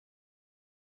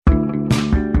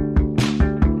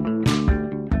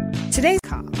Today's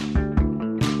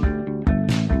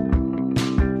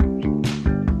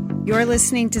You're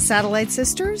listening to Satellite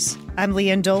Sisters. I'm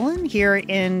Leanne Dolan here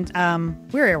in,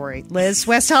 where are we? Liz,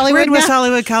 West Hollywood? We're in West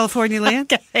Hollywood, California, Leanne.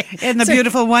 Okay. In the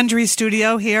beautiful Wondery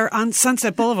studio here on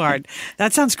Sunset Boulevard.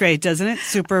 That sounds great, doesn't it?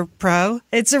 Super pro.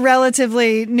 It's a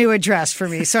relatively new address for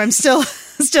me, so I'm still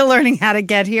learning how to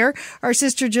get here. Our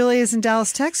sister Julie is in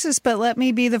Dallas, Texas, but let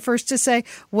me be the first to say,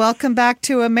 welcome back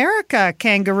to America,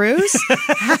 kangaroos.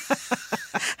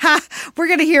 We're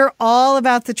going to hear all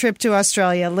about the trip to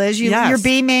Australia. Liz, you're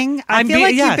beaming. I feel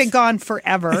like you've been gone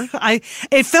forever.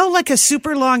 It felt like a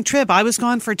super long trip. I was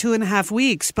gone for 2.5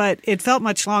 weeks, but it felt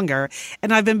much longer.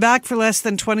 And I've been back for less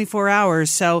than 24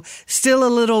 hours, so still a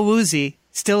little woozy.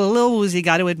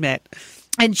 Got to admit.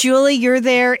 And Julie, you're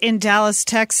there in Dallas,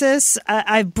 Texas.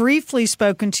 I've briefly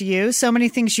spoken to you. So many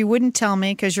things you wouldn't tell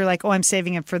me because you're like, oh, I'm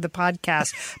saving it for the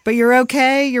podcast. But you're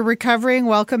okay. You're recovering.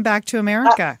 Welcome back to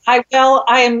America.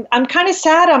 I'm kind of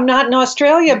sad I'm not in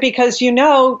Australia because,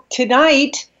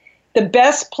 tonight the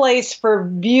best place for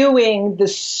viewing the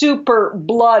super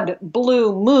blood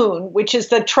blue moon, which is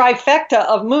the trifecta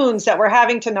of moons that we're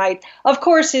having tonight, of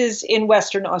course, is in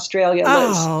Western Australia,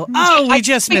 Liz. We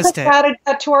just missed it. Added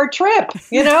that to our trip,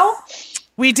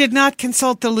 We did not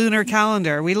consult the lunar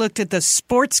calendar. We looked at the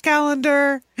sports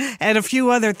calendar and a few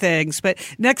other things. But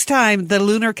next time, the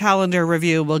lunar calendar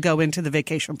review will go into the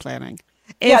vacation planning.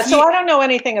 So I don't know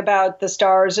anything about the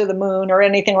stars or the moon or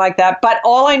anything like that. But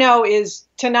all I know is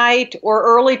tonight or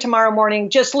early tomorrow morning,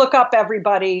 just look up,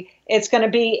 everybody. It's going to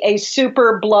be a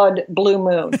super blood blue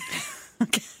moon.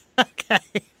 Okay.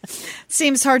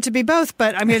 Seems hard to be both,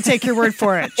 but I'm going to take your word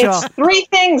for it, Joel. It's three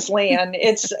things, Leanne.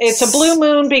 It's a blue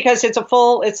moon because it's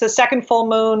the second full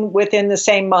moon within the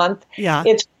same month. Yeah.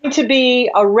 It's going to be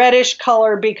a reddish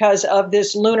color because of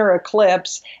this lunar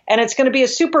eclipse, and it's going to be a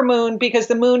super moon because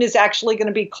the moon is actually going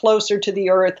to be closer to the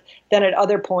Earth than at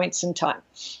other points in time.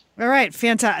 All right,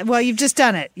 fantastic. Well, you've just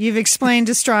done it. You've explained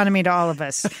astronomy to all of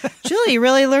us. Julie, you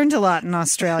really learned a lot in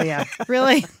Australia.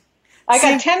 Really. I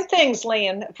got 10 things,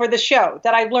 Leanne, for the show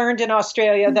that I've learned in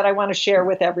Australia that I want to share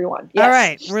with everyone. Yes. All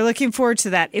right. We're looking forward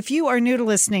to that. If you are new to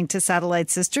listening to Satellite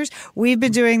Sisters, we've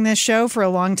been doing this show for a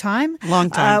long time.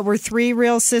 We're three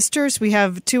real sisters. We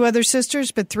have two other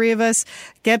sisters, but three of us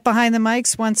get behind the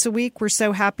mics once a week. We're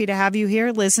so happy to have you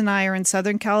here. Liz and I are in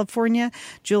Southern California.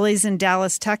 Julie's in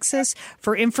Dallas, Texas.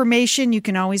 For information, you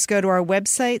can always go to our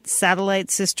website,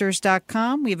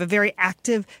 satellitesisters.com. We have a very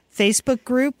active Facebook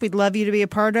group we'd love you to be a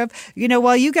part of.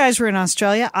 While you guys were in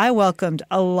Australia, I welcomed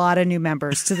a lot of new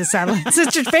members to the Satellite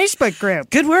Sisters Facebook group.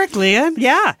 Good work, Leanne.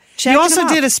 Yeah. You also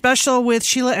did a special with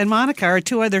Sheila and Monica, our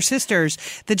two other sisters,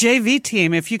 the JV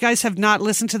team. If you guys have not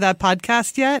listened to that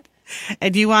podcast yet,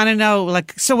 and you want to know,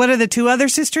 so what do the two other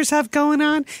sisters have going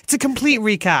on? It's a complete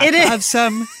recap of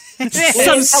some...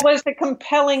 That was a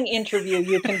compelling interview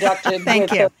you conducted.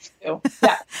 Thank you.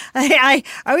 Yeah. I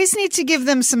always need to give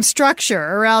them some structure,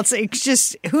 or else it's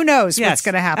just who knows what's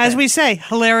going to happen. As we say,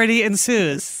 hilarity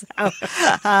ensues.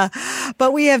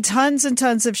 But we have tons and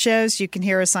tons of shows. You can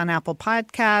hear us on Apple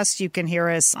Podcasts. You can hear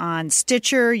us on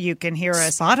Stitcher. You can hear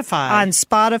us on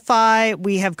Spotify.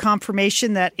 We have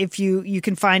confirmation that if you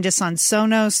can find us on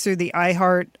Sonos through the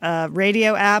iHeart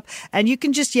radio app, and you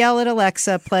can just yell at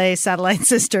Alexa, play Satellite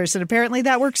Sisters. And apparently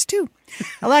that works too.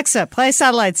 Alexa, play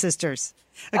Satellite Sisters.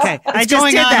 Okay. It's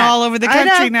going on all over the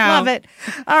country now. Love it.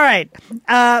 All right.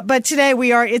 But today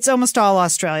it's almost all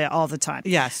Australia all the time.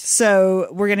 Yes. So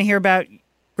we're going to hear about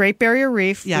Great Barrier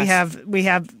Reef. Yes. We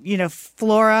have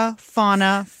flora,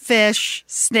 fauna, fish,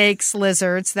 snakes,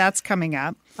 lizards. That's coming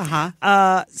up.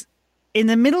 In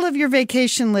the middle of your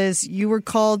vacation, Liz, you were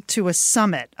called to a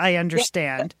summit, I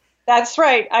understand. That's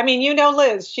right. I mean,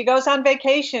 Liz, she goes on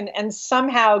vacation and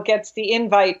somehow gets the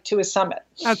invite to a summit.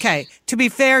 Okay. To be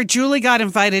fair, Julie got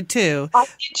invited too. I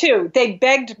did too. They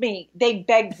begged me,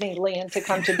 Leanne, to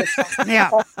come to the summit. Yeah.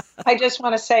 I just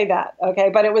want to say that. Okay.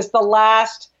 But it was the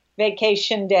last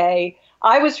vacation day.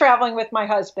 I was traveling with my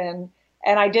husband,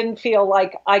 and I didn't feel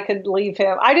like I could leave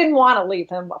him. I didn't want to leave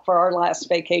him for our last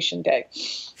vacation day.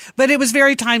 But it was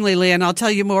very timely, Leanne. I'll tell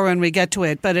you more when we get to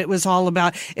it. But it was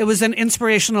an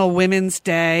inspirational Women's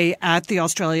Day at the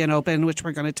Australian Open, which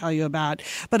we're going to tell you about.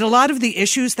 But a lot of the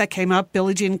issues that came up,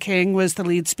 Billie Jean King was the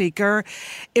lead speaker.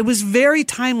 It was very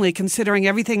timely considering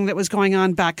everything that was going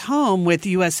on back home with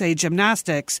USA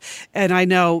Gymnastics. And I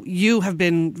know you have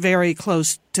been very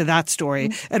close to that story.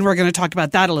 And we're going to talk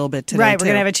about that a little bit today. Right. We're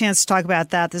going to have a chance to talk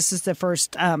about that. This is the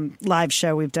first live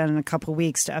show we've done in a couple of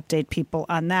weeks to update people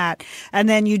on that. And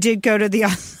then you did go to the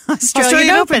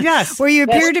Australian Open, yes, where you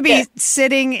appear to be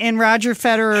sitting in Roger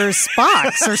Federer's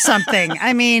box or something.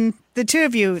 I mean, the two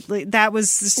of you, that was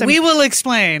some... We will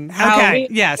explain how. Okay.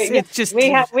 It's just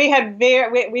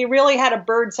we really had a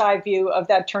bird's eye view of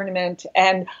that tournament,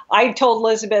 and I told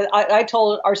Elizabeth, I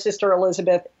told our sister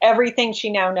Elizabeth everything she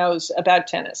now knows about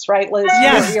tennis, right, Liz?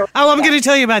 Yes. I'm going to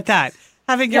tell you about that.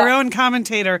 Having your own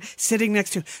commentator sitting next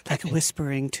to, like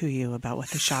whispering to you about what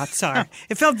the shots are.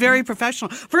 It felt very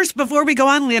professional. First, before we go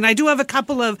on, Leanne, I do have a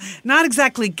couple of, not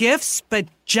exactly gifts, but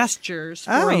gestures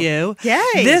for you. Yay.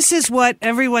 This is what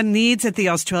everyone needs at the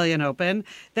Australian Open.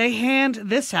 They hand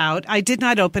this out. I did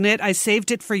not open it. I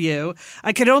saved it for you.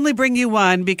 I could only bring you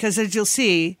one because, as you'll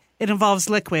see, it involves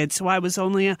liquid, so I was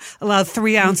only allowed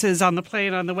 3 ounces on the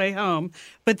plane on the way home.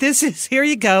 But this is, here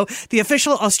you go, the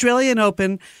official Australian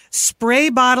Open spray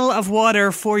bottle of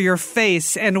water for your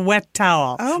face and wet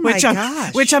towel. Oh, my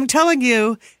gosh. Which I'm telling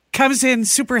you comes in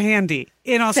super handy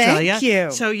in Australia. Thank you.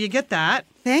 So you get that.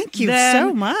 Thank you Then,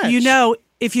 so much. You know,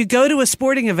 if you go to a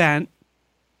sporting event,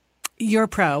 you're a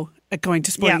pro at going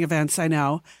to sporting events, I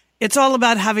know. It's all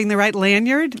about having the right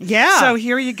lanyard. Yeah. So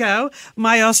here you go.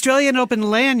 My Australian Open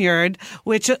lanyard,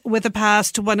 which with a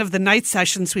pass to one of the night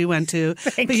sessions we went to.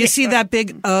 But you see that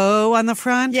big O on the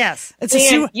front? Yes. It's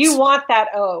Leanne, you want that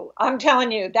O. I'm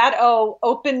telling you, that O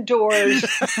opened doors.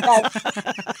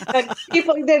 that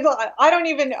people,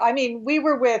 we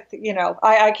were with,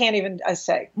 I can't even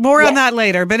say. More on that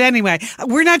later. But anyway,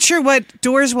 we're not sure what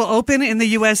doors will open in the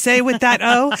USA with that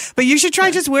O, but you should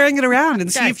try just wearing it around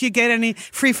and see if you get any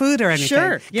free food or anything.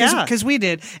 Sure, yeah. Because we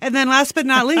did. And then last but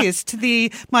not least,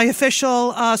 my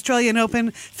official Australian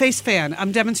Open face fan.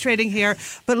 I'm demonstrating here,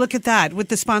 but look at that with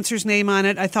the sponsor's name on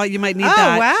it. I thought you might need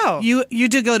that. Oh, wow. You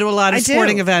do go to a lot of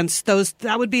sporting events.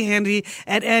 That would be handy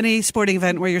at any sporting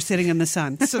event where you're sitting in the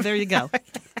sun. So there you go.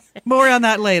 More on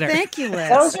that later. Thank you, Liz.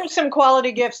 Those are some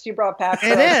quality gifts you brought back.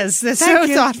 It is. That's so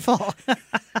thoughtful.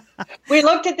 We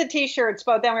looked at the T-shirts,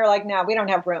 but then we were like, no, we don't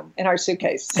have room in our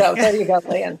suitcase. So there you go,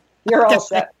 Leanne. You're all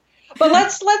set. But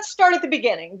let's start at the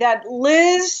beginning. That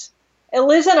Liz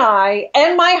and I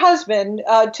and my husband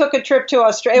took a trip to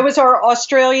Australia. It was our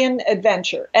Australian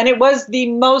adventure, and it was the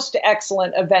most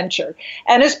excellent adventure.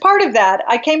 And as part of that,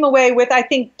 I came away with, I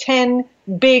think, 10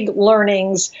 big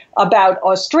learnings about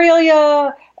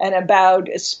Australia and about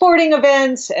sporting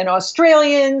events and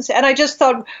Australians. And I just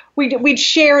thought we'd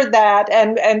share that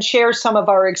and share some of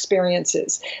our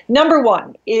experiences. Number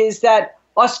one is that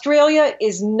Australia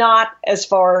is not as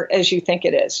far as you think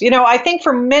it is. I think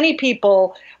for many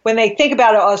people, when they think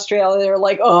about Australia, they're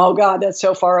like, oh, God, that's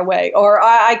so far away. Or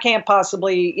I can't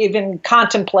possibly even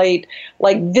contemplate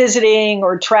like visiting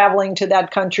or traveling to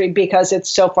that country because it's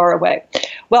so far away.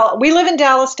 Well, we live in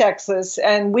Dallas, Texas,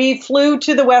 and we flew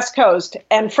to the West Coast.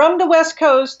 And from the West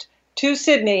Coast to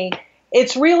Sydney,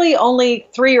 it's really only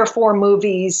 3 or 4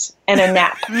 movies and a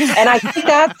nap. And I think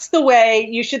that's the way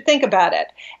you should think about it.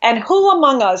 And who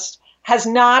among us has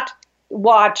not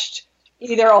watched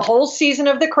either a whole season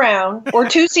of The Crown or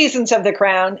 2 seasons of The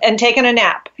Crown and taken a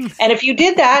nap? And if you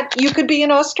did that, you could be in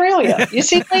Australia. You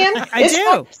see, Leanne? I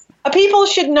do. People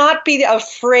should not be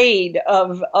afraid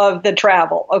of the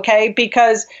travel, okay?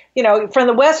 Because, from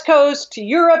the West Coast to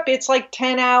Europe, it's like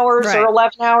 10 hours or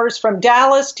 11 hours. From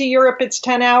Dallas to Europe, it's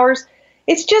 10 hours.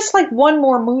 It's just like one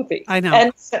more movie. I know.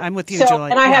 And I'm with you,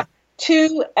 Julie. And I have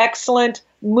 2 excellent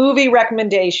movie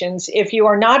recommendations. If you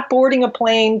are not boarding a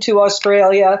plane to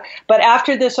Australia, but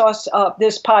after this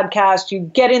podcast, you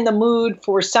get in the mood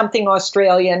for something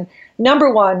Australian.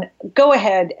 Number 1, go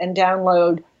ahead and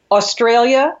download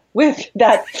Australia with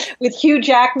Hugh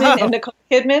Jackman and Nicole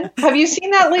Kidman. Have you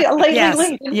seen that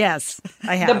lately? Yes,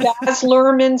 I have. The Baz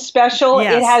Luhrmann special.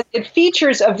 Yes. It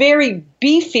features a very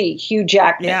beefy Hugh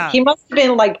Jackman. Yeah. He must have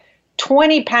been like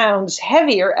 20 pounds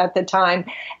heavier at the time.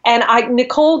 And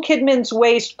Nicole Kidman's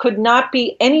waist could not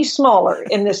be any smaller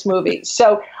in this movie.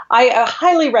 So I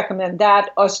highly recommend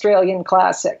that Australian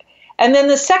classic. And then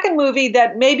the second movie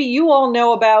that maybe you all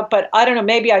know about, but I don't know,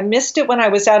 maybe I missed it when I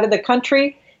was out of the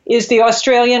country, is the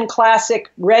Australian classic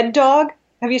Red Dog.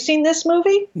 Have you seen this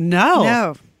movie?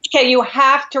 No. Okay, you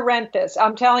have to rent this.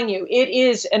 I'm telling you, it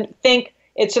is,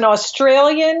 it's an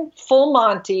Australian full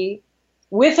Monty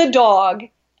with a dog.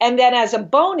 And then as a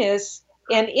bonus,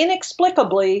 and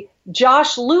inexplicably,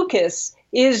 Josh Lucas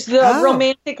is the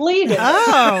romantic lead in it.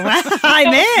 Oh,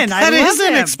 I'm in. That is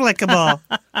inexplicable.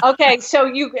 Okay, so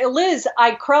Liz,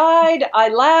 I cried, I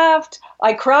laughed,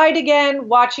 I cried again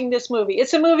watching this movie.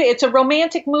 It's a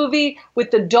romantic movie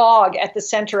with the dog at the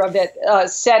center of it,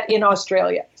 set in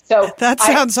Australia. So that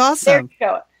sounds awesome. There you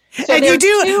go. So and you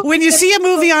do, when you see a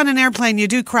movie on an airplane, you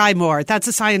do cry more. That's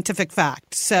a scientific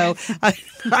fact. So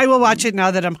I will watch it now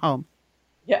that I'm home.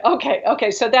 Yeah.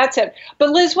 Okay. So that's it. But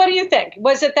Liz, what do you think?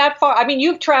 Was it that far? I mean,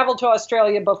 you've traveled to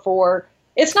Australia before.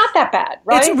 It's not that bad,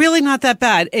 right? It's really not that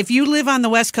bad. If you live on the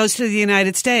west coast of the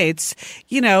United States,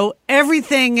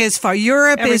 everything is far.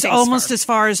 Europe is almost as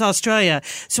far as Australia.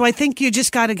 So I think you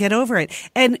just got to get over it.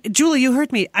 And Julie, you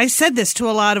heard me. I said this to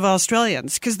a lot of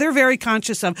Australians because they're very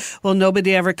conscious of, well,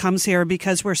 nobody ever comes here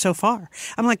because we're so far.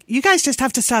 I'm like, you guys just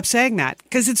have to stop saying that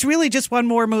because it's really just one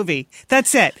more movie.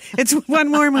 That's it. It's one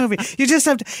more movie. You just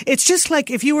have to. It's just like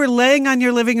if you were laying on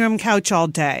your living room couch all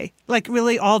day. Like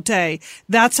really all day.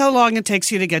 That's how long it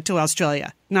takes you to get to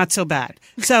Australia. Not so bad.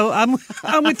 So I'm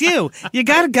with you. You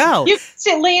got to go.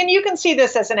 Leanne, you can see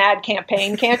this as an ad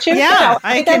campaign, can't you? Yeah,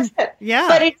 I can. Yeah,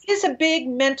 but it is a big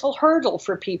mental hurdle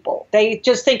for people. They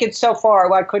just think it's so far.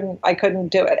 Well, I couldn't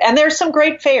do it. And there's some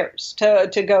great fairs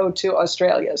to go to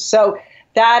Australia. So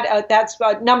that's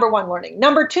number one learning.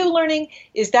 Number two learning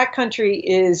is that country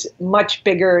is much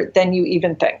bigger than you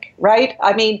even think. Right?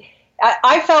 I mean.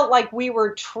 I felt like we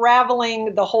were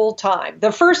traveling the whole time.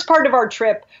 The first part of our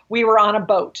trip, we were on a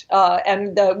boat,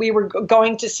 and we were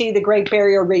going to see the Great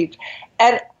Barrier Reef.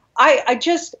 And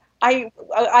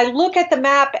I look at the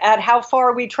map at how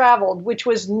far we traveled, which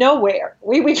was nowhere.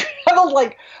 We traveled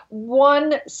like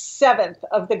 1/7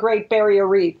 of the Great Barrier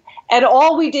Reef, and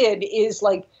all we did is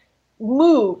like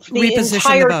move the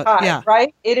entire time.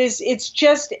 Right? It's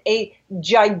just a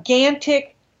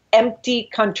gigantic empty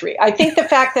country. I think the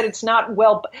fact that it's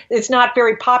not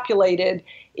very populated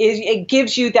it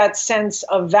gives you that sense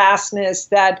of vastness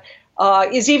that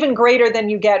is even greater than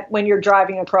you get when you're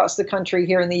driving across the country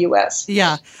here in the U.S.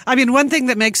 Yeah. I mean, one thing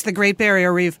that makes the Great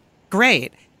Barrier Reef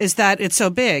great is that it's so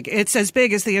big. It's as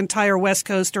big as the entire west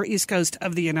coast or east coast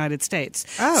of the United States.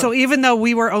 Oh. So even though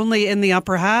we were only in the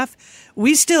upper half,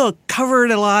 we still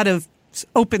covered a lot of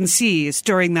open seas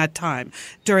during the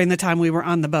time we were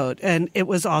on the boat. And it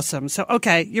was awesome. So,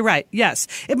 okay, you're right. Yes.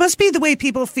 It must be the way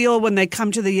people feel when they come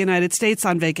to the United States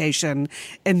on vacation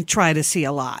and try to see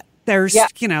a lot. There's,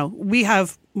 we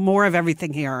have more of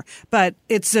everything here, but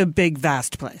it's a big,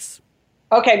 vast place.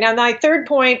 Okay. Now, my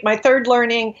third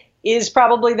learning is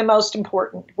probably the most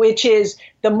important, which is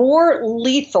the more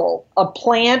lethal a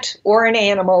plant or an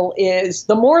animal is,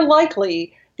 the more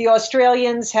likely the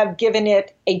Australians have given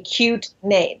it a cute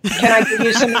name. Can I give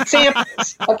you some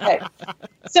examples? Okay.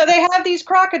 So they have these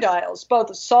crocodiles,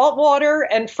 both saltwater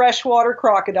and freshwater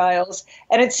crocodiles.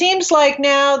 And it seems like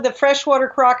now the freshwater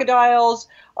crocodiles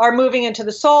are moving into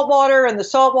the saltwater and the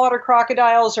saltwater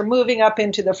crocodiles are moving up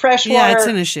into the freshwater. Yeah, it's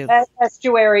an issue.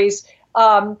 Estuaries.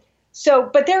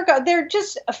 But they're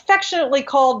just affectionately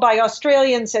called by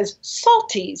Australians as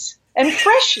salties and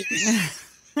freshies.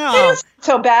 Oh. It's not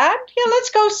so bad. Yeah, let's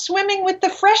go swimming with the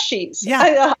freshies.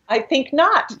 Yeah. I think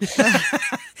not.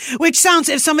 Which sounds,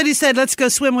 if somebody said, let's go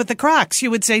swim with the Crocs,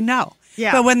 you would say no.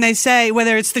 Yeah. But when they say,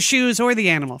 whether it's the shoes or the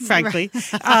animal, frankly,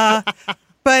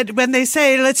 but when they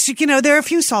say, there are a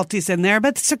few salties in there,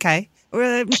 but it's okay.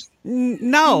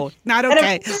 No, not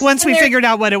okay. Once we figured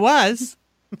out what it was.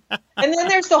 And then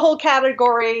there's the whole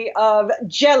category of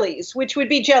jellies, which would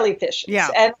be jellyfishes.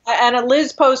 Yeah. And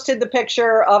Liz posted the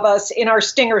picture of us in our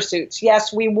stinger suits.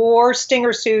 Yes, we wore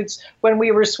stinger suits when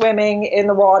we were swimming in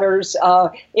the waters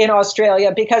in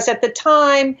Australia, because at the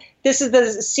time, this is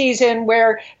the season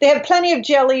where they have plenty of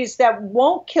jellies that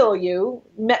won't kill you,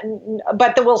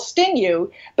 but that will sting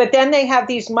you. But then they have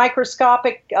these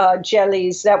microscopic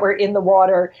jellies that were in the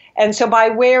water. And so by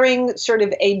wearing sort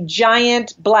of a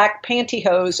giant black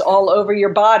pantyhose all over your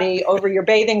body, over your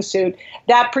bathing suit,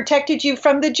 that protected you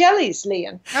from the jellies,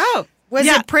 Leanne. Oh, was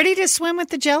it pretty to swim with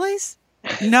the jellies?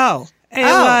 No. It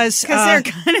was because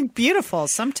they're kind of beautiful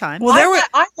sometimes. Well,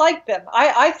 I liked them.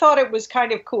 I thought it was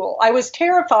kind of cool. I was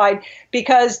terrified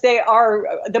because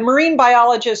the marine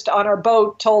biologist on our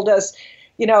boat told us,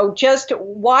 just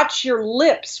watch your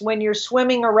lips when you're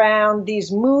swimming around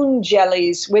these moon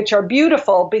jellies, which are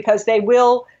beautiful because they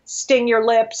will sting your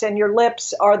lips, and your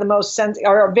lips are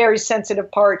are a very sensitive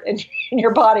part in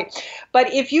your body.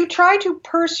 But if you try to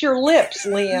purse your lips,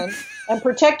 Leanne, and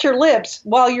protect your lips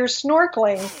while you're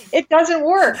snorkeling, it doesn't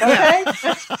work, okay?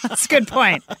 That's a good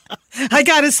point. I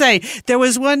got to say, there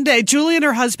was one day, Julie and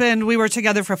her husband, we were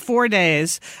together for 4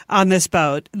 days on this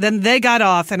boat. Then they got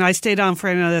off, and I stayed on for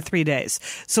another 3 days.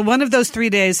 So one of those 3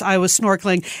 days, I was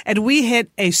snorkeling, and we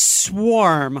hit a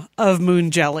swarm of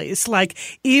moon jellies. Like,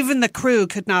 even the crew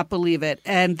could not believe it,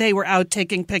 and they were out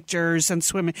taking pictures and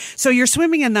swimming. So you're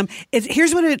swimming in them.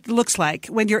 Here's what it looks like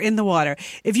when you're in the water.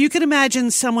 If you could imagine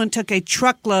someone took a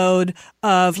truckload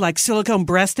of like silicone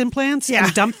breast implants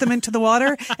and dumped them into the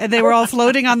water, and they were all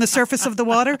floating on the surface of the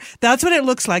water. That's what it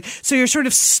looks like. So you're sort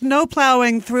of snow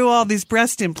plowing through all these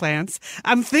breast implants.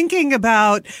 I'm thinking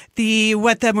about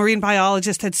what the marine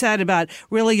biologist had said about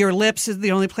really your lips is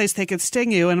the only place they could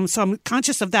sting you. And so I'm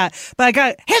conscious of that. But I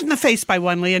got hit in the face by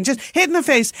one, Leanne, just hit in the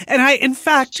face. And I, in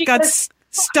fact, got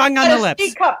stung on the lips.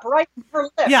 C-cup right in her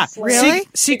lips. Yeah, really?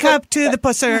 C-cup to the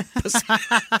pusser.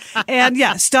 And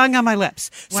stung on my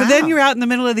lips. Wow. So then you're out in the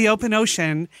middle of the open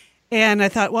ocean. And I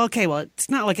thought, well, it's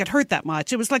not like it hurt that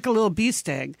much. It was like a little bee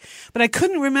sting. But I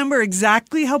couldn't remember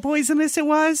exactly how poisonous it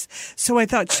was. So I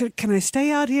thought, can I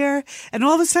stay out here? And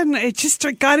all of a sudden, it just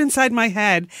got inside my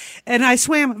head. And I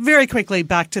swam very quickly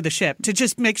back to the ship to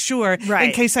just make sure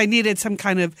in case I needed some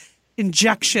kind of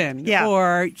injection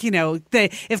or,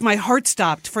 if my heart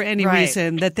stopped for any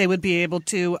reason, that they would be able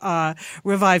to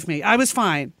revive me. I was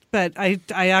fine. But I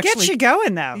actually gets you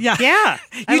going though. Yeah.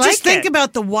 You just think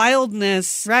about the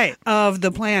wildness of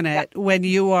the planet when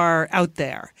you are out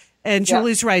there. And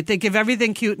Julie's right. They give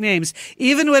everything cute names.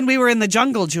 Even when we were in the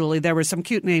jungle, Julie, there were some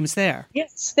cute names there.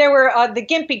 Yes, there were the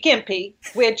Gimpy,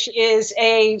 which is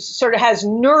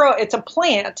it's a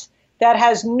plant that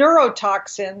has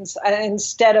neurotoxins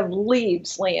instead of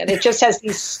leaves, Leanne. It just has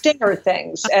these stinger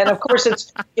things. And of course,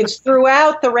 it's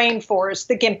throughout the rainforest,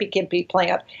 the Gimpy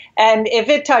plant. And if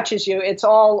it touches you, it's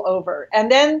all over.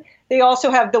 And then they also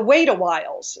have the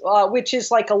wait-a-whiles, which is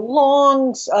like a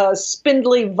long,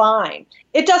 spindly vine.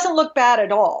 It doesn't look bad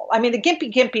at all. I mean, the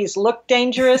Gimpys look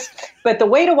dangerous, but the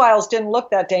wait-a-whiles didn't look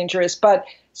that dangerous.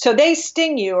 So they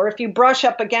sting you, or if you brush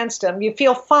up against them, you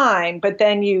feel fine, but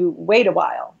then you wait a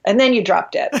while, and then you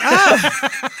drop dead.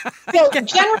 So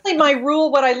generally, my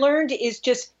rule, what I learned is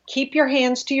just keep your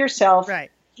hands to yourself. Right.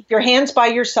 Keep your hands by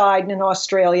your side in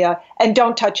Australia, and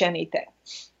don't touch anything.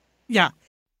 Yeah.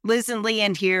 Liz and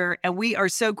Leanne here, and we are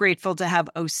so grateful to have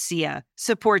OSEA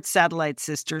support Satellite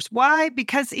Sisters. Why?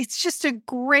 Because it's just a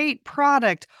great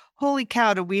product. Holy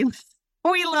cow, do we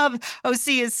love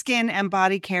OSEA's skin and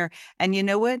body care. And you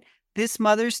know what? This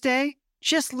Mother's Day,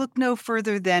 just look no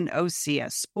further than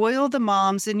OSEA. Spoil the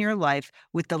moms in your life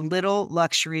with the little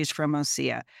luxuries from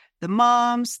OSEA. The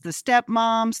moms, the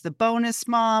stepmoms, the bonus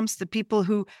moms, the people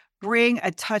who bring a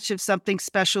touch of something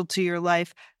special to your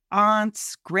life.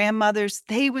 Aunts, grandmothers,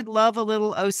 they would love a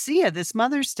little OSEA this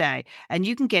Mother's Day. And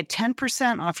you can get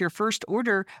 10% off your first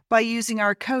order by using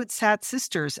our code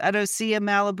SATSisters at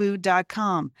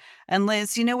OSEAMalibu.com. And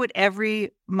Liz, you know what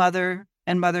every mother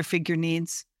and mother figure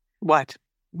needs? What?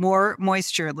 More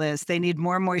moisture, Liz. They need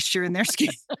more moisture in their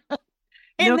skin.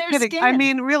 No kidding. I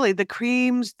mean, really, the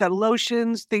creams, the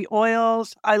lotions, the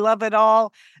oils, I love it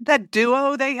all. That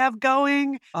duo they have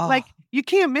going, you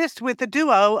can't miss with the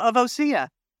duo of OSEA.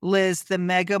 Liz, the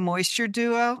Mega Moisture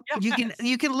Duo. Yes.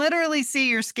 You can literally see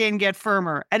your skin get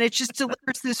firmer, and it just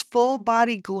delivers this full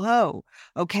body glow.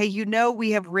 Okay,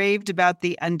 we have raved about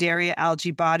the Undaria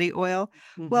Algae Body Oil.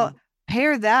 Mm-hmm. Well,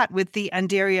 pair that with the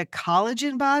Undaria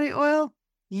Collagen Body Oil.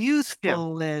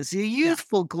 Youthful, Liz. Your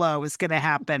youthful glow is going to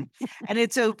happen. And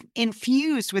it's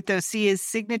infused with OSEA's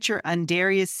signature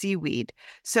Undaria seaweed.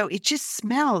 So it just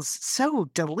smells so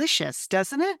delicious,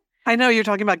 doesn't it? I know you're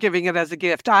talking about giving it as a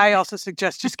gift. I also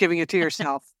suggest just giving it to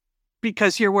yourself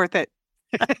because you're worth it.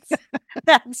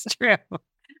 That's true.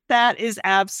 That is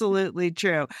absolutely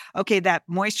true. Okay, that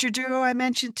Moisture Duo I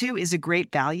mentioned too is a great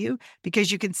value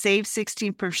because you can save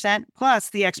 16% plus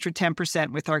the extra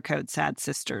 10% with our code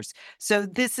SADSisters. So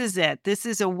this is it. This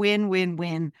is a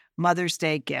win-win-win Mother's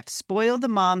Day gift. Spoil the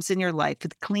moms in your life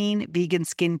with clean vegan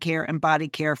skincare and body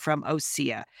care from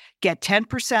OSEA. Get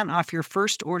 10% off your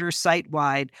first order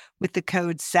site-wide with the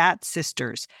code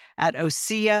SATSisters at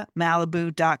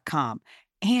OSEAMalibu.com.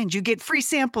 And you get free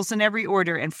samples in every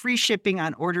order and free shipping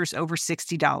on orders over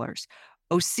 $60.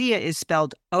 OSEA is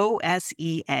spelled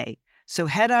O-S-E-A. So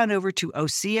head on over to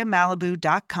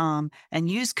OSEAMalibu.com and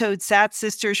use code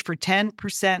SATSisters for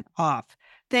 10% off.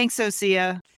 Thanks,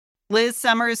 OSEA. Liz,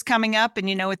 summer is coming up, and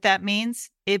you know what that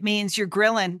means? It means you're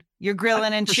grilling. You're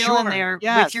grilling and chilling there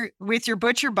with your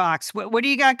butcher box. What do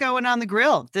you got going on the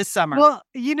grill this summer? Well,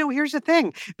 here's the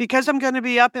thing. Because I'm going to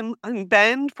be up in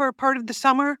Bend for part of the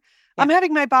summer, I'm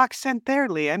having my box sent there,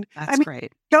 Leanne. That's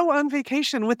great. Go on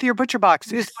vacation with your butcher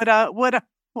box is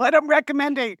what I'm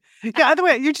recommending. Yeah, other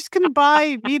way, you're just going to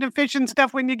buy meat and fish and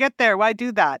stuff when you get there. Why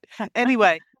do that?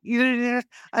 Anyway,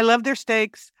 I love their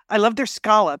steaks. I love their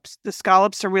scallops. The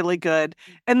scallops are really good.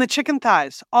 And the chicken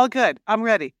thighs, all good. I'm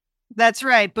ready. That's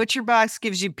right. Butcher Box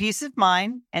gives you peace of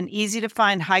mind and easy to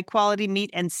find high quality meat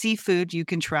and seafood you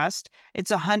can trust.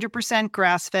 It's 100%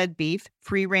 grass-fed beef,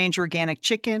 free-range organic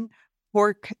chicken,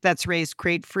 pork that's raised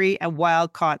crate-free, and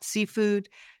wild-caught seafood.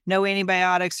 No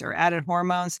antibiotics or added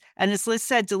hormones. And as Liz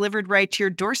said, delivered right to your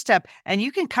doorstep. And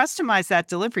you can customize that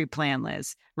delivery plan,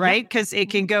 Liz, right? Because it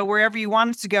can go wherever you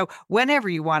want it to go, whenever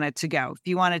you want it to go. If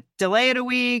you want to delay it a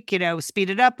week,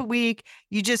 speed it up a week,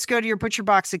 you just go to your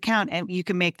ButcherBox account and you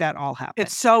can make that all happen.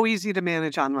 It's so easy to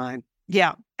manage online.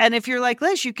 Yeah. And if you're like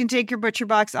Liz, you can take your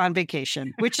ButcherBox on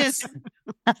vacation, which is...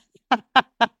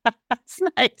 That's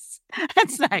nice.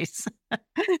 That's nice.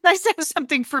 Nice to have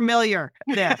something familiar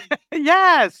there.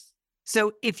 Yes.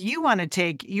 So if you want to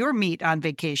take your meat on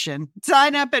vacation,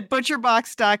 sign up at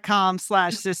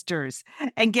butcherbox.com/sisters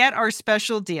and get our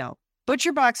special deal.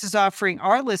 ButcherBox is offering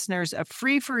our listeners a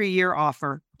free for a year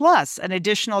offer plus an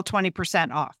additional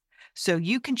 20% off. So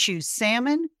you can choose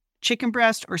salmon, chicken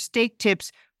breast, or steak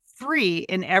tips free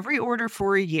in every order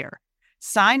for a year.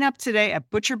 Sign up today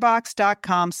at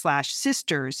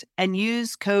butcherbox.com/sisters and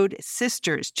use code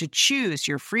SISTERS to choose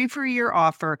your free for a year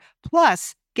offer,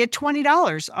 plus get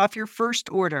 $20 off your first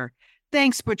order.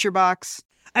 Thanks, ButcherBox.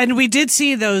 And we did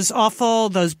see those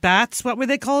bats. What were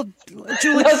they called,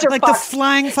 Julie? Like foxes. The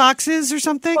flying foxes or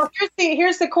something? Well,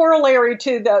 here's the corollary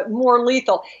to the more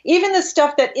lethal. Even the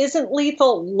stuff that isn't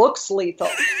lethal looks lethal.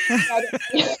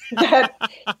 that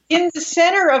in the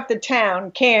center of the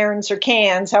town, cairns or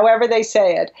cans, however they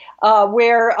say it,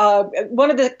 where one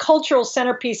of the cultural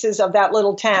centerpieces of that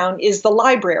little town is the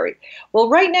library. Well,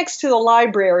 right next to the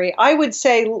library, I would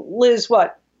say, Liz,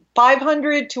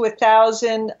 500 to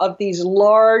 1,000 of these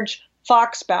large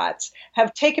fox bats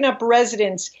have taken up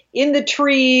residence in the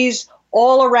trees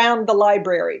all around the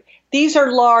library. These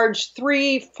are large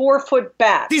 3-4 foot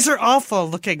bats. These are awful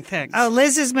looking things. Oh,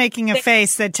 Liz is making a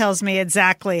face that tells me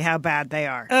exactly how bad they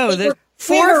are. Oh, they're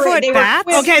 4 foot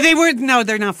bats? Okay,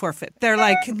 they're not 4 foot. They're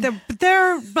like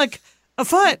a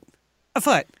foot. A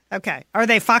foot. Okay. Are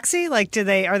they foxy? Are they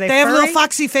They furry? have little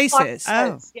foxy faces.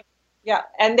 Oh. Yeah,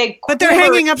 and but they're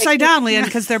hanging upside down, Leanne,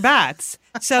 because they're bats.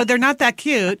 So they're not that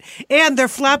cute. And they're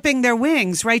flapping their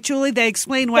wings, right, Julie? They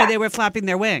explain why they were flapping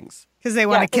their wings. Because they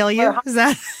want to kill you? Is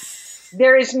that...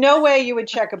 There is no way you would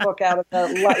check a book out of the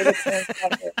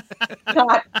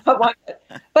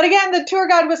But again, the tour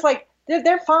guide was like,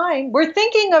 they're fine. We're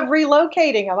thinking of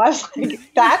relocating them. I was like,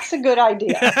 that's a good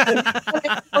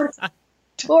idea.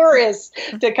 Tourists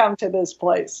to come to this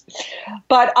place.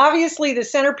 But obviously the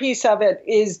centerpiece of it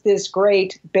is this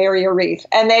Great Barrier Reef.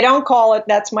 And they don't call it,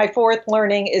 that's my fourth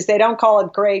learning, is they don't call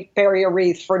it Great Barrier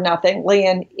Reef for nothing,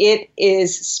 Leanne. It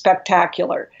is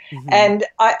spectacular. Mm-hmm. And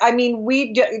I mean,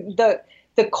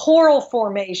 the coral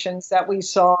formations that we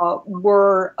saw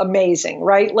were amazing,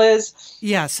 right, Liz?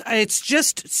 Yes, it's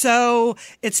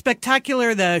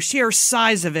spectacular, the sheer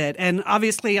size of it. And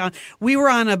obviously we were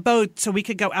on a boat, so we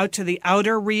could go out to the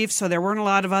outer reef, so there weren't a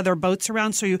lot of other boats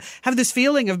around. So you have this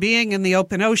feeling of being in the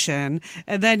open ocean,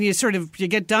 and then you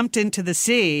get dumped into the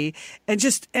sea, and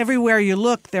just everywhere you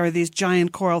look, there are these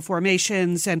giant coral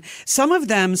formations, and some of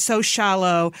them so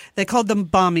shallow, they called them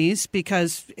bommies,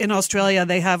 because in Australia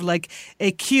they have like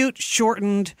a cute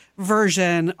shortened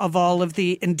version of all of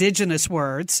the indigenous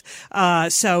words.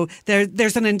 So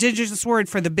there's an indigenous word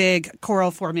for the big coral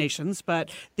formations,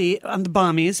 but the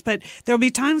bommies. But there'll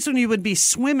be times when you would be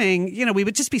swimming, we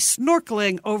would just be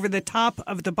snorkeling over the top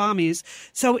of the bommies.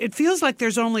 So it feels like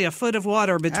there's only a foot of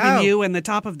water between you and the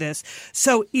top of this.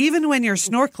 So even when you're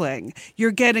snorkeling, you're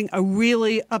getting a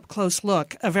really up close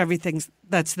look of everything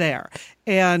that's there.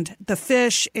 And the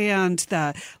fish and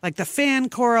the fan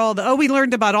coral, we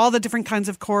learned about all the different kinds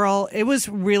of coral. It was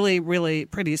really, really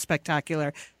pretty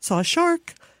spectacular. Saw a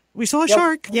shark. We saw a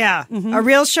shark. Yeah. Mm-hmm. A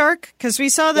real shark? Because we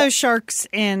saw those sharks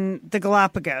in the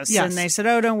Galapagos. Yes. And they said,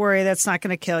 oh, don't worry, that's not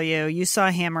going to kill you. You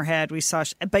saw hammerhead. We saw,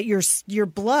 but your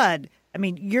blood, I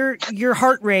mean, your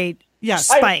heart rate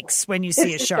spikes when you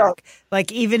see a shark.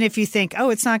 Like, even if you think, oh,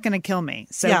 it's not going to kill me.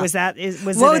 So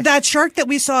that shark that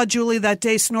we saw, Julie, that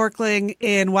day snorkeling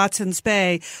in Watson's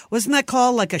Bay, wasn't that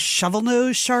called like a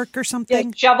shovel-nosed shark or something?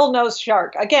 Yeah, shovel-nosed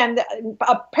shark. Again,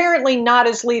 apparently not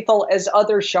as lethal as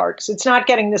other sharks. It's not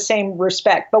getting the same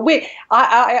respect. But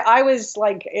I was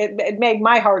like, it made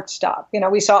my heart stop.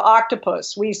 We saw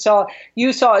octopus. You saw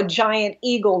a giant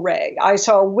eagle ray. I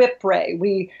saw a whip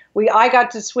ray. I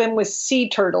got to swim with sea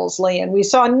turtles, Leanne. We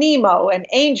saw Nemo and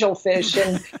angelfish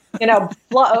and,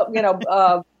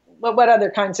 what other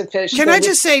kinds of fish? Can I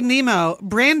just say, Nemo,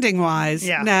 branding wise,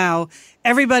 now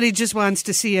everybody just wants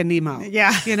to see a Nemo.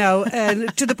 Yeah.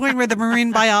 And to the point where the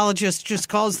marine biologist just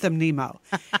calls them Nemo.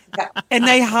 And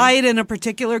they hide in a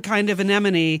particular kind of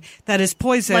anemone that is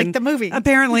poison. Like the movie.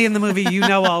 Apparently in the movie,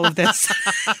 all of this.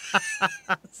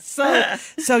 So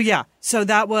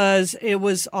that it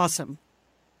was awesome.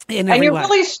 In and you're way.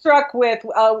 really struck with,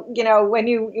 when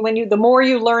you the more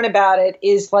you learn about it,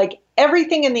 is like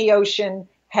everything in the ocean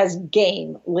has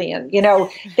game, Lian.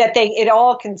 That it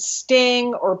all can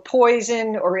sting or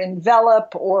poison or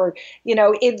envelop, or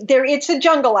it's a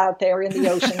jungle out there in the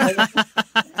ocean.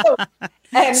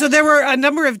 So there were a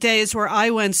number of days where I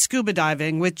went scuba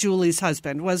diving with Julie's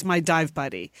husband, was my dive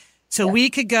buddy. So we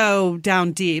could go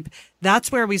down deep.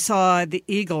 That's where we saw the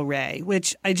eagle ray,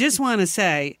 which I just want to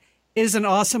say is an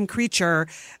awesome creature.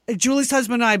 Julie's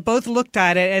husband and I both looked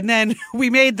at it, and then we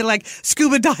made the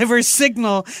scuba diver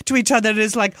signal to each other. It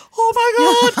is like,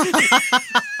 oh my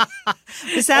God.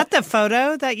 Is that the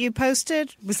photo that you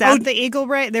posted? Was that the eagle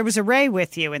ray? There was a ray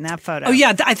with you in that photo. Oh,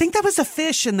 yeah. I think that was a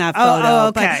fish in that photo. Oh,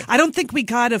 okay. But I don't think we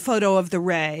got a photo of the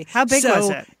ray. How big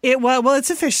was it? Well,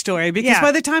 it's a fish story, because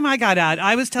by the time I got out,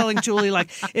 I was telling Julie,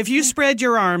 if you spread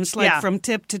your arms from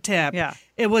tip to tip,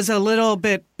 it was a little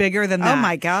bit bigger than that. Oh,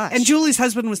 my gosh. And Julie's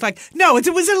husband was like, no,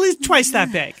 it was at least twice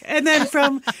that big. And then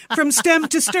from stem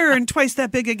to stern, twice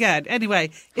that big again. Anyway,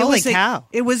 Holy cow.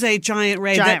 It was a giant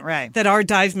ray. That our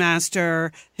dive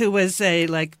master, who was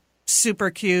a super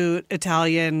cute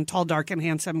Italian, tall, dark, and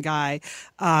handsome guy,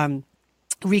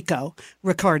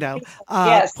 Ricardo,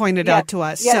 pointed out to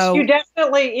us. Yes, so you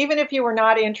definitely, even if you were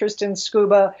not interested in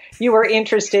scuba, you were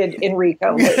interested in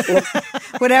Rico.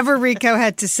 Whatever Rico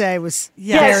had to say was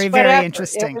very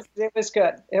interesting. It was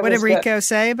good. What did Rico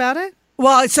say about it?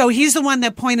 Well, so he's the one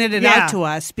that pointed it out to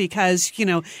us, because,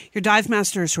 your dive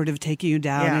master is sort of taking you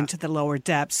down into the lower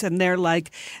depths, and they're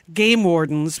like game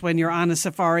wardens when you're on a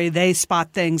safari. They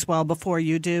spot things well before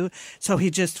you do. So he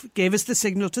just gave us the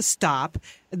signal to stop,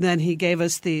 and then he gave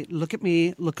us the look at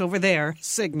me, look over there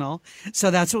signal. So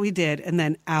that's what we did. And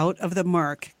then out of the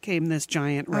murk came this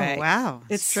giant ray. Oh, wow.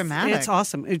 It's dramatic. It's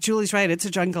awesome. Julie's right. It's a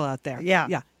jungle out there.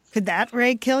 Yeah. Could that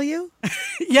ray kill you?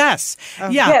 Yes.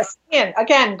 Yes. And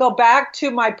again, go back to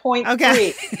my point 3.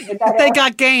 They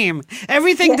got game.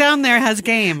 Everything down there has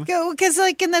game. Because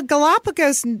in the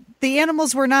Galapagos, the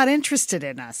animals were not interested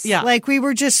in us. Yeah. We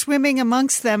were just swimming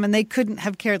amongst them, and they couldn't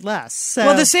have cared less. So.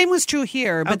 Well, the same was true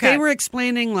here, but they were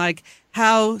explaining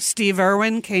how Steve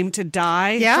Irwin came to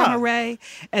die from a ray.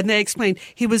 And they explained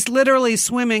he was literally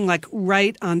swimming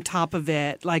right on top of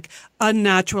it,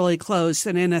 unnaturally close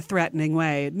and in a threatening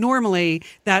way. Normally,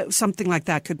 something like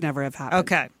that could never have happened.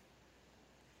 Okay.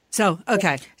 So,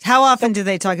 okay. How often do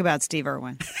they talk about Steve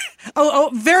Irwin?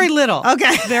 Very little.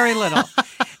 Okay. Very little.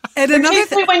 And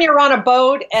particularly when you're on a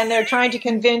boat and they're trying to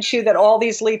convince you that all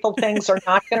these lethal things are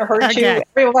not going to hurt you.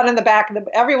 Everyone in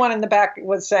the back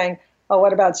was saying, "Oh,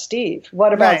 what about Steve?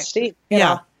 What about Steve?" You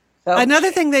know? So. Another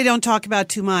thing they don't talk about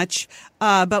too much,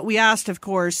 but we asked, of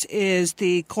course, is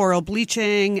the coral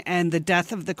bleaching and the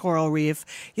death of the coral reef.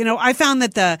 I found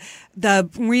that the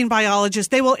marine biologists,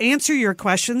 they will answer your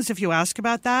questions if you ask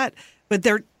about that, but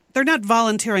they're not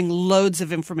volunteering loads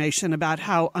of information about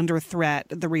how under threat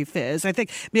the reef is. I think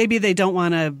maybe they don't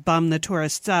want to bum the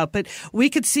tourists out, but we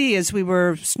could see as we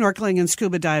were snorkeling and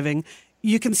scuba diving,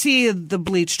 you can see the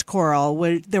bleached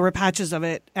coral. There were patches of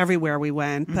it everywhere we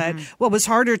went. But what was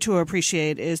harder to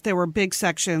appreciate is there were big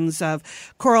sections of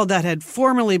coral that had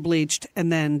formerly bleached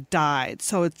and then died.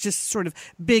 So it's just sort of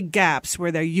big gaps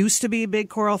where there used to be big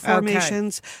coral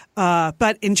formations.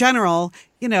 But in general,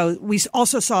 we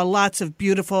also saw lots of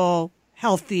beautiful,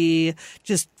 healthy,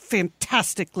 just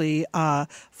fantastically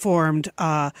formed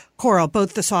coral,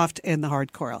 both the soft and the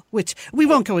hard coral, which we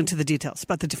won't go into the details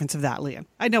about the difference of that, Lian.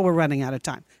 I know we're running out of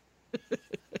time.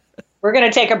 We're going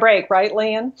to take a break, right,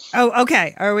 Lian? Oh,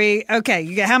 okay. Are we okay?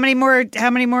 How many more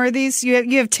of these?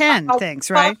 You have 10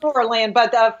 things, right? 5 more, Lian,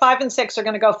 but 5 and 6 are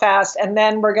going to go fast, and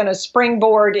then we're going to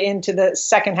springboard into the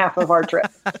second half of our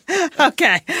trip.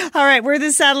 Okay. All right. We're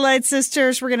the Satellite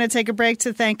Sisters. We're going to take a break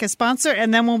to thank a sponsor,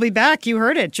 and then we'll be back. You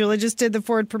heard it. Julie just did the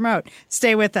forward promote.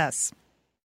 Stay with us.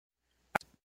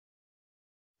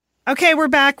 Okay, we're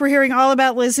back. We're hearing all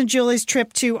about Liz and Julie's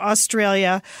trip to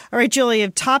Australia. All right, Julie,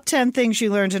 of top 10 things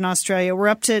you learned in Australia. We're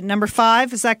up to number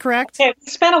 5. Is that correct? Okay,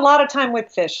 we spent a lot of time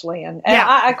with fish, Lian. And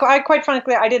I quite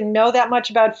frankly, I didn't know that much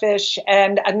about fish.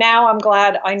 And now I'm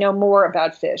glad I know more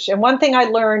about fish. And one thing I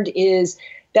learned is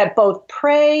that both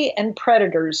prey and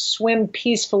predators swim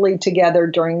peacefully together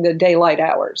during the daylight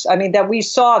hours. I mean, that we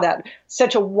saw that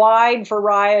such a wide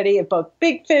variety of both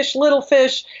big fish, little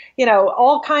fish,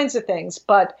 all kinds of things.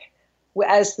 But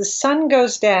as the sun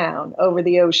goes down over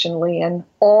the ocean, Lian,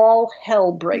 all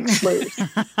hell breaks loose.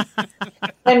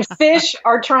 And fish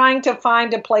are trying to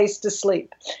find a place to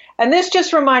sleep. And this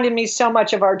just reminded me so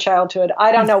much of our childhood.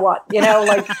 I don't know what,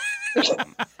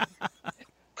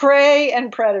 prey and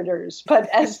predators. But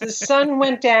as the sun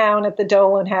went down at the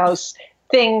Dolan House,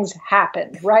 things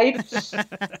happen, right?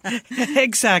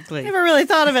 Exactly. Never really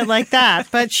thought of it like that,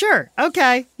 but sure.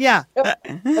 Okay. Yeah.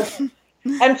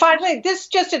 And finally, this is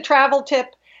just a travel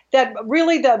tip that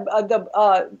really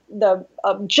the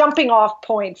jumping off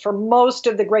point for most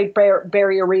of the Great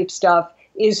Barrier Reef stuff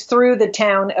is through the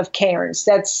town of Cairns.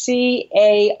 That's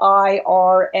Cairns,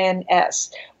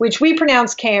 which we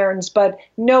pronounce Cairns, but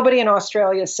nobody in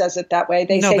Australia says it that way.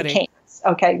 They say Cairns.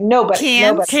 Okay, nobody.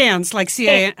 Cans, like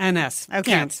C-A-N-S.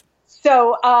 Okay. Cans.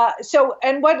 So,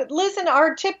 and listen,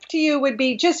 our tip to you would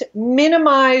be just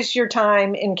minimize your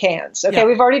time in Cairns. Okay,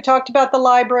 We've already talked about the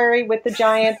library with the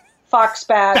giant fox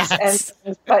bats,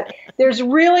 but there's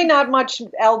really not much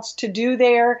else to do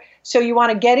there. So you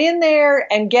want to get in there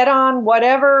and get on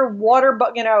whatever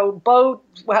boat,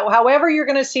 however you're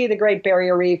going to see the Great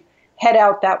Barrier Reef. Head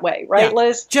out that way, right,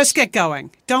 Liz? Just get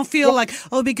going. Don't feel like,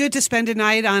 it'd be good to spend a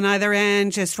night on either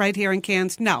end, just right here in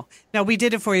Cairns. No, we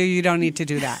did it for you. You don't need to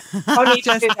do that. Don't need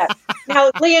to do that.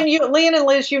 Now, Leon and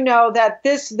Liz, you know that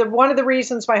one of the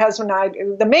reasons my husband and I,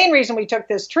 the main reason we took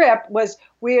this trip was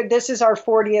this is our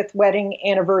 40th wedding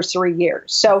anniversary year.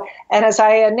 So, and as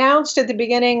I announced at the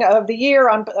beginning of the year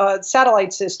on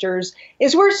Satellite Sisters,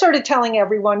 is we're sort of telling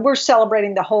everyone we're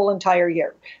celebrating the whole entire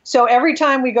year. So every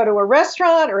time we go to a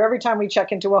restaurant or every time we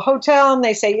check into a hotel and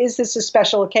they say, is this a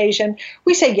special occasion?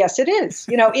 We say, yes, it is.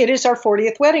 It is our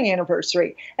 40th wedding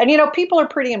anniversary. And, people are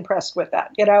pretty impressed with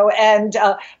that, and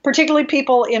particularly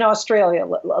people in Australia,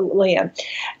 Leanne.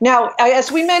 Now,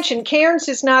 as we mentioned, Cairns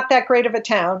is not that great of a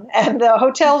town and the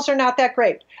hotels are not that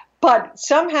great. But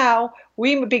somehow,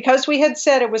 because we had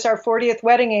said it was our 40th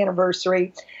wedding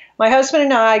anniversary, my husband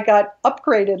and I got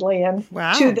upgraded, Leanne,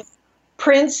 to the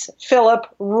Prince Philip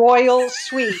Royal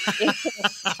Suite.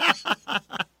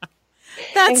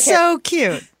 That's so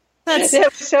cute. That's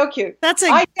so cute. That's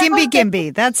a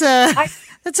Gimby. That's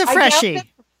a freshie.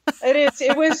 It is.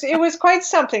 It was quite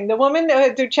something. The woman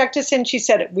who checked us in, she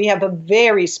said, we have a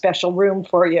very special room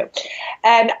for you.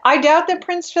 And I doubt that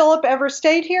Prince Philip ever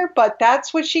stayed here, but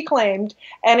that's what she claimed.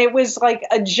 And it was like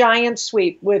a giant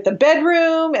suite with a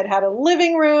bedroom. It had a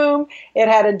living room. It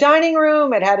had a dining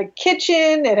room. It had a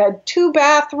kitchen. It had 2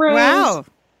 bathrooms. Wow.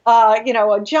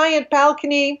 A giant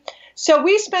balcony. So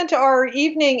we spent our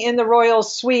evening in the Royal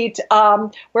Suite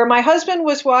where my husband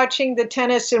was watching the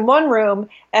tennis in one room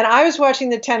and I was watching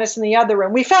the tennis in the other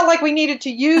room. We felt like we needed to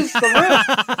use the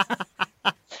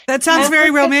room. That sounds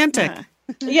very romantic.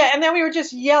 Yeah, and then we were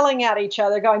just yelling at each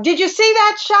other going, did you see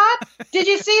that shot? Did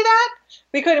you see that?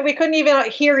 We couldn't even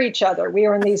hear each other. We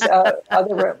were in these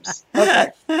other rooms.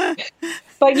 Okay.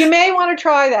 But you may want to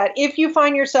try that. If you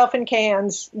find yourself in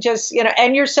Cairns,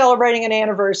 and you're celebrating an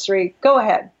anniversary, go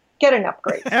ahead. Get an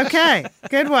upgrade. Okay.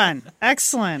 Good one.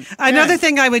 Excellent. Another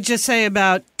thing I would just say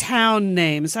about town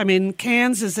names. I mean,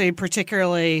 Cairns is a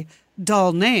particularly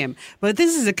dull name, but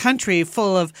this is a country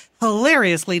full of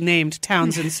hilariously named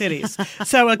towns and cities.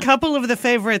 So a couple of the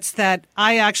favorites that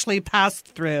I actually passed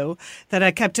through that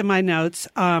I kept in my notes,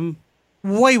 Woy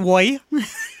Woy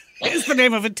is the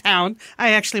name of a town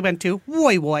I actually went to.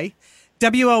 Woy Woy.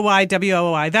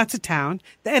 W-O-Y, that's a town.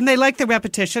 And they like the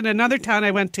repetition. Another town I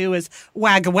went to is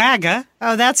Wagga Wagga.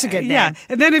 Oh, that's a good name. Yeah.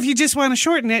 And then if you just want to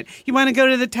shorten it, you want to go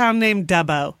to the town named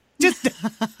Dubbo.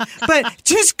 But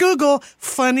just Google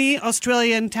funny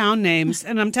Australian town names,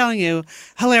 and I'm telling you,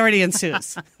 hilarity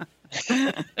ensues.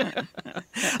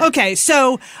 Okay,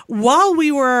 so while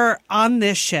we were on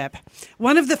this ship,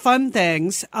 one of the fun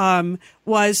things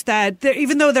was that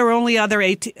even though there were only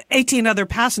 18 other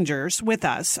passengers with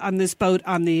us on this boat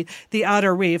on the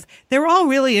outer reef, they were all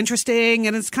really interesting,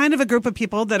 and it's kind of a group of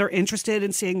people that are interested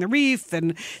in seeing the reef.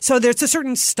 And so there's a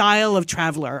certain style of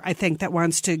traveler, I think, that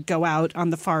wants to go out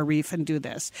on the far reef and do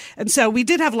this. And so we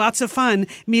did have lots of fun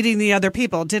meeting the other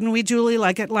people, didn't we, Julie?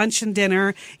 Like at lunch and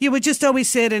dinner, you would just always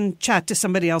sit and chat to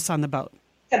somebody else on the boat.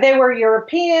 They were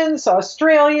Europeans,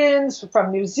 Australians,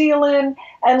 from New Zealand.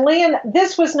 And Leon,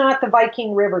 this was not the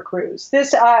Viking River cruise.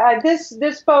 This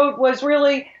boat was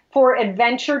really for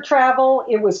adventure travel.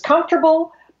 It was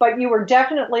comfortable, but you were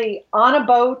definitely on a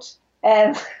boat,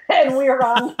 and we were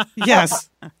on yes.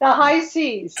 the high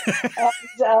seas.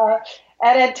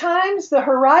 And at times, the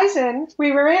horizon, we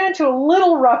ran into a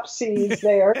little rough seas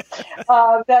there.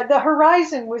 The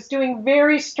horizon was doing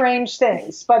very strange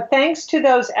things. But thanks to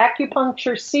those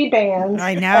acupuncture sea bands,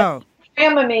 I know,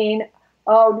 Dramamine,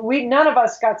 None of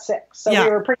us got sick, so we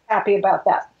were pretty happy about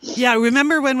that. Yeah,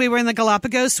 remember when we were in the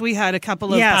Galapagos, we had a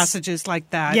couple of passages like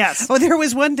that. Yes. Oh, there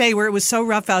was one day where it was so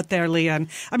rough out there, Leon.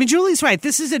 I mean, Julie's right.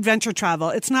 This is adventure travel.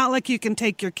 It's not like you can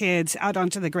take your kids out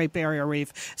onto the Great Barrier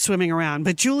Reef swimming around.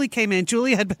 But Julie came in.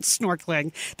 Julie had been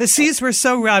snorkeling. The seas were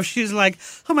so rough. She was like,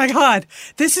 oh, my God,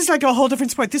 this is like a whole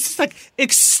different sport. This is like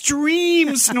extreme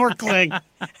snorkeling.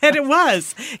 And it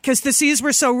was, because the seas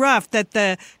were so rough that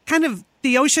the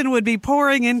ocean would be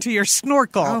pouring into your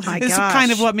snorkel. Oh, my gosh. This is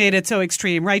kind of what made it so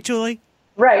extreme. Right, Julie?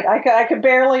 Right. I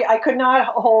could not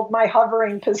hold my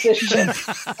hovering position.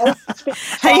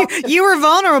 Hey, you were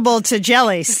vulnerable to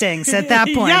jelly stings at that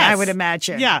point, I would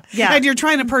imagine. Yeah. And you're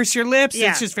trying to purse your lips.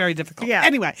 Yeah. It's just very difficult. Yeah.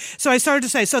 Anyway, so I started to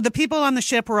say, so the people on the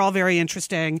ship were all very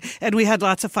interesting, and we had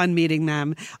lots of fun meeting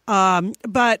them.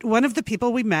 But one of the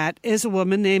people we met is a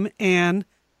woman named Anne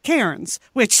Cairns,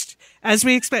 which, as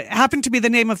we expect, happened to be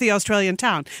the name of the Australian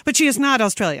town. But she is not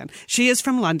Australian. She is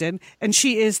from London, and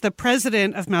she is the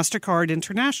president of MasterCard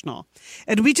International.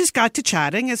 And we just got to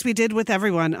chatting, as we did with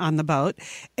everyone on the boat.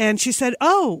 And she said,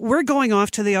 oh, we're going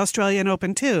off to the Australian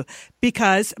Open, too,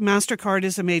 because MasterCard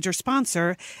is a major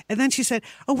sponsor. And then she said,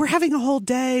 oh, we're having a whole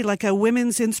day, like a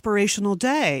women's inspirational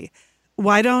day.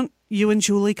 Why don't you and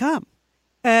Julie come?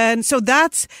 And so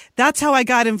that's how I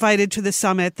got invited to the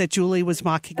summit that Julie was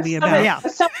mocking me about. Yeah, a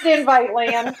summit invite,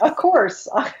 Lan. Of course.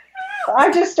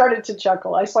 I just started to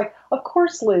chuckle. I was like, of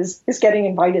course Liz is getting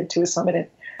invited to a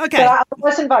summit. Okay. But I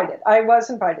was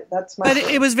invited. That's my. But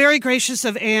it was very gracious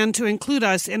of Anne to include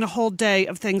us in a whole day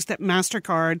of things that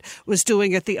MasterCard was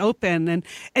doing at the Open.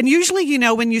 And usually, you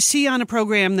know, when you see on a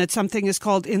program that something is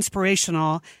called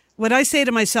inspirational, what I say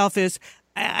to myself is,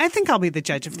 I think I'll be the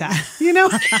judge of that, you know?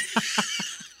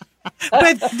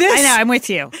 But this, I know, I'm with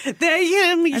you.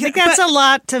 I think that's a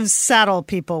lot to saddle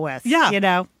people with. Yeah. You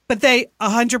know? But they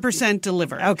 100%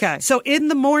 deliver. Okay. So in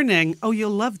the morning,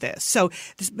 you'll love this. So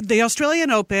the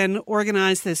Australian Open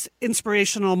organized this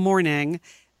inspirational morning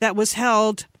that was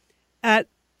held at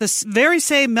the very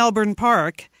same Melbourne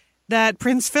Park that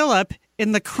Prince Philip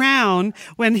in The Crown,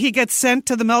 when he gets sent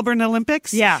to the Melbourne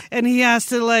Olympics. Yeah. And he has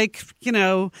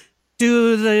to,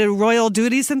 do the royal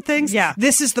duties and things. Yeah.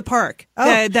 This is the park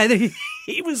that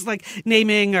he was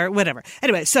naming or whatever.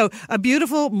 Anyway, so a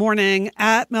beautiful morning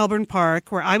at Melbourne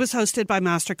Park where I was hosted by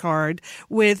MasterCard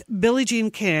with Billie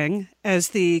Jean King as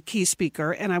the key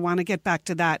speaker. And I want to get back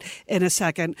to that in a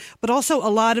second. But also a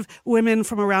lot of women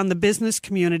from around the business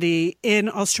community in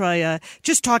Australia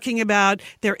just talking about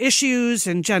their issues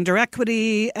and gender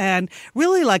equity and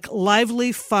really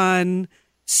lively, fun,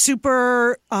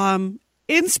 super,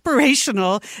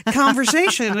 inspirational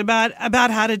conversation about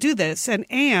how to do this. And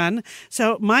Anne,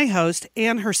 so my host,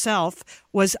 Anne herself,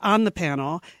 was on the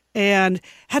panel and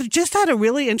had a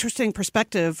really interesting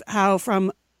perspective how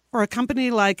for a company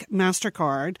like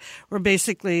MasterCard, where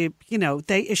basically,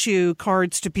 they issue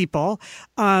cards to people,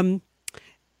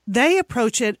 they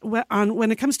approach it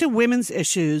when it comes to women's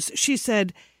issues. She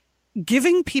said,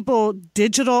 giving people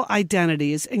digital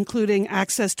identities, including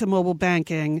access to mobile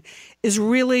banking, is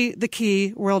really the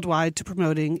key worldwide to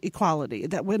promoting equality.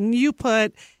 That when you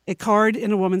put a card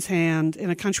in a woman's hand in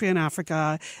a country in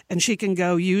Africa and she can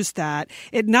go use that,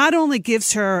 it not only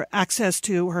gives her access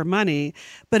to her money,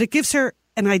 but it gives her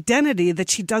an identity that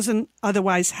she doesn't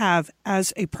otherwise have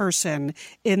as a person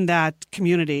in that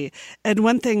community. And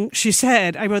one thing she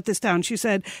said, I wrote this down, she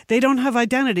said, they don't have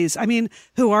identities. I mean,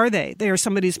 who are they? They are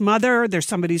somebody's mother, they're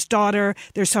somebody's daughter,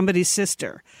 they're somebody's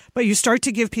sister. But you start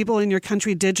to give people in your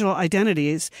country digital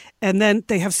identities, and then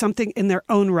they have something in their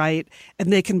own right,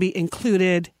 and they can be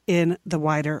included in the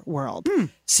wider world.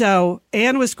 So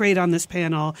Anne was great on this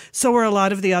panel. So were a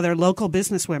lot of the other local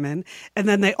business women. And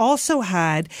then they also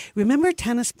had, remember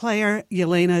tennis player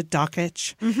Jelena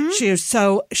Dokic? Mm-hmm.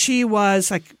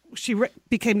 She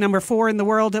became number 4 in the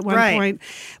world at one point,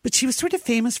 but she was sort of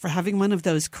famous for having one of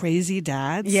those crazy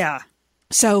dads. Yeah.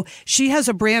 So she has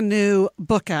a brand new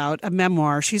book out, a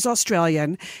memoir. She's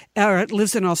Australian, or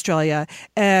lives in Australia.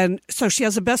 And so she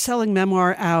has a best-selling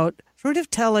memoir out, sort of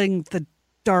telling the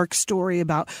dark story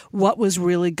about what was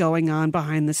really going on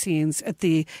behind the scenes and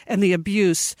the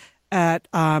abuse at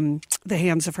the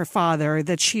hands of her father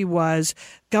that she was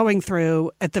going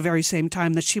through at the very same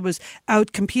time that she was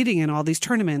out competing in all these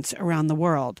tournaments around the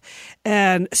world.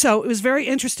 And so it was very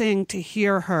interesting to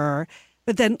hear her.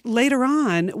 But then later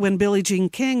on, when Billie Jean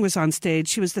King was on stage,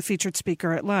 she was the featured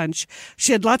speaker at lunch.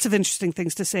 She had lots of interesting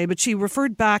things to say, but she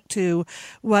referred back to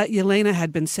what Jelena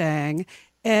had been saying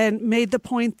and made the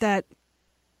point that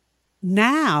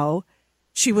now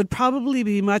she would probably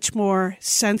be much more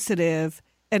sensitive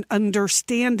and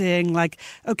understanding,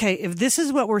 okay, if this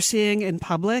is what we're seeing in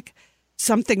public,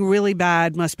 something really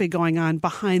bad must be going on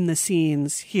behind the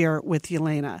scenes here with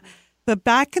Yelena. But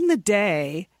back in the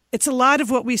day, it's a lot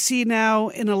of what we see now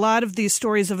in a lot of these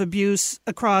stories of abuse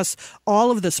across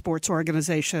all of the sports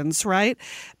organizations, right?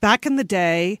 Back in the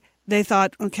day, they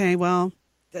thought, okay, well,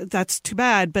 that's too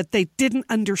bad, but they didn't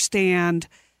understand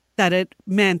that it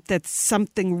meant that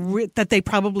that they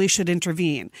probably should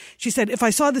intervene. She said, if I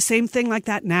saw the same thing like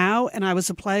that now and I was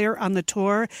a player on the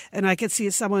tour and I could see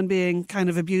someone being kind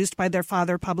of abused by their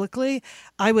father publicly,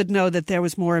 I would know that there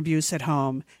was more abuse at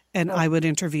home and I would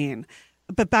intervene.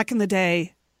 But back in the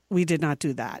day, we did not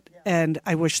do that. And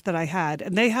I wish that I had.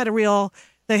 And they had a real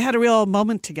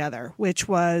moment together, which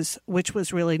was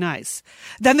really nice.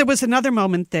 Then there was another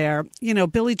moment there. You know,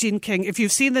 Billie Jean King, if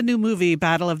you've seen the new movie,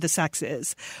 Battle of the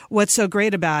Sexes, what's so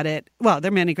great about it, well, there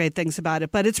are many great things about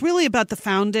it, but it's really about the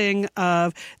founding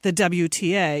of the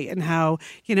WTA and how,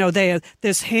 you know,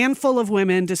 this handful of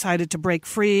women decided to break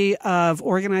free of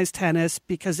organized tennis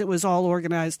because it was all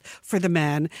organized for the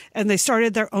men. And they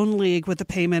started their own league with a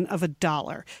payment of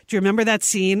 $1. Do you remember that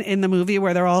scene in the movie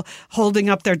where they're all holding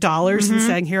up their dollars and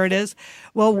saying, here it is?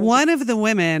 Well, one of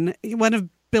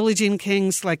Billie Jean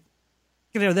King's, like,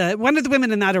 you know, one of the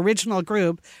women in that original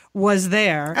group was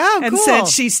there and said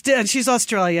she's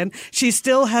Australian. She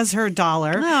still has her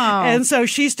 $1. Oh. And so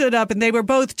she stood up and they were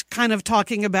both kind of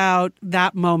talking about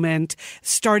that moment,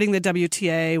 starting the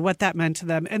WTA, what that meant to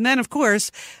them. And then, of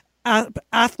course,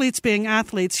 athletes being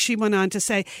athletes, she went on to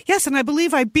say, yes, and I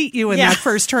believe I beat you in that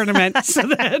first tournament. So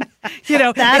then, you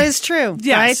know. That is true,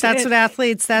 yes, right? That's what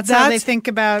athletes, that's how they think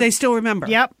about. They still remember.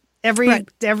 Yep.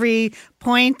 Every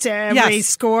point, every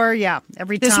score,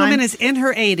 every time. This woman is in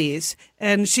her 80s,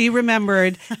 and she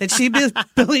remembered that she beat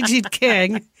Billie Jean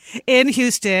King in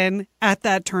Houston at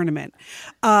that tournament.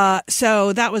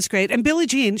 So that was great. And Billie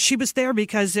Jean, she was there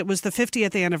because it was the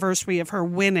 50th anniversary of her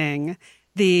winning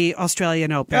the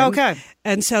Australian Open. Okay.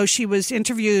 And so she was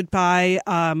interviewed by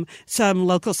some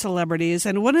local celebrities.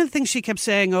 And one of the things she kept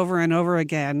saying over and over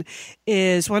again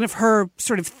is one of her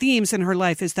sort of themes in her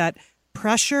life is that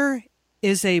pressure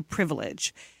is a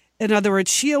privilege. In other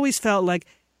words, she always felt like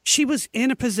she was in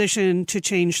a position to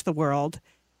change the world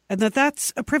and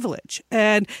that's a privilege.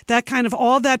 And that kind of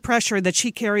all that pressure that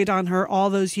she carried on her all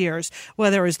those years,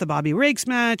 whether it was the Bobby Riggs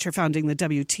match or founding the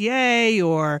WTA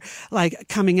or like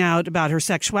coming out about her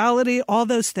sexuality, all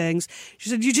those things. She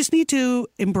said, you just need to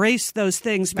embrace those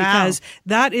things because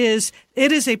it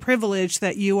is a privilege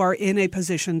that you are in a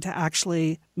position to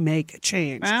actually make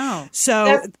change. Wow. So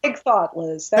that's a big thought,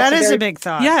 Liz. That is a big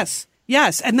thought. Yes.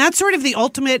 Yes. And that's sort of the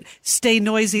ultimate stay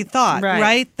noisy thought,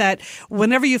 right? That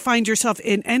whenever you find yourself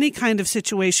in any kind of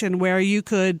situation where you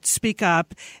could speak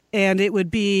up and it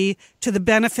would be to the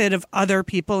benefit of other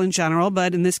people in general,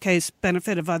 but in this case,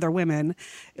 benefit of other women,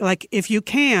 like if you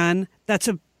can, that's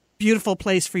a beautiful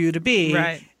place for you to be.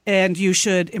 Right. And you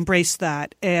should embrace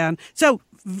that. And so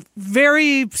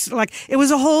very, like, it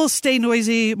was a whole stay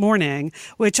noisy morning,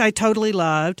 which I totally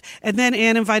loved. And then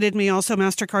Anne invited me also.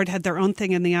 MasterCard had their own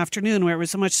thing in the afternoon where it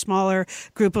was a much smaller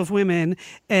group of women.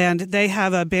 And they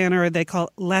have a banner they call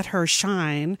Let Her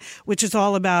Shine, which is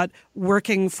all about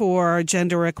working for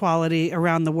gender equality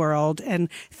around the world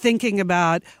and thinking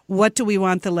about what do we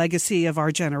want the legacy of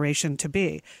our generation to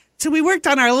be. So we worked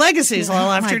on our legacies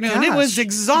all afternoon. It was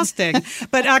exhausting,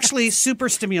 but actually super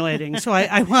stimulating. So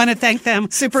I want to thank them.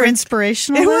 Super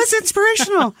inspirational? It was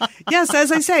inspirational. Yes,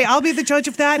 as I say, I'll be the judge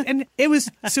of that. And it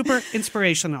was super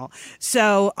inspirational.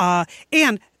 So,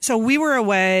 so we were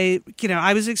away,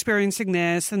 I was experiencing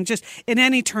this, and just in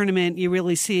any tournament, you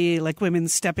really see like women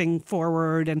stepping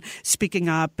forward and speaking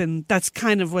up. And that's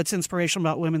kind of what's inspirational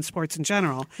about women's sports in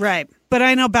general. Right. But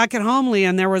I know back at home,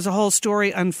 Leanne, there was a whole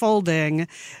story unfolding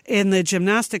in the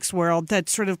gymnastics world that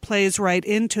sort of plays right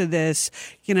into this,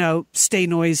 stay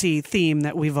noisy theme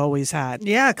that we've always had.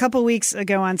 Yeah, a couple weeks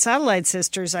ago on Satellite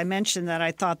Sisters, I mentioned that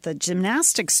I thought the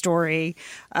gymnastics story,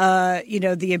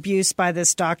 the abuse by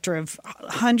this doctor of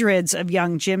hundreds of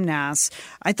young gymnasts,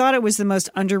 I thought it was the most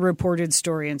underreported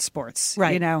story in sports.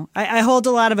 Right. I hold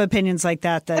a lot of opinions like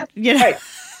that, Right.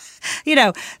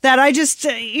 That I just,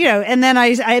 and then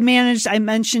I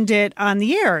mentioned it on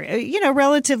the air,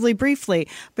 relatively briefly.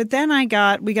 But then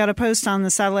we got a post on the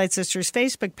Satellite Sisters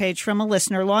Facebook page from a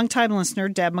listener, longtime listener,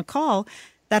 Deb McCall,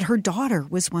 that her daughter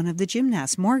was one of the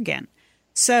gymnasts, Morgan.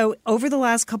 So over the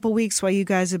last couple weeks while you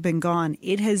guys have been gone,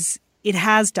 it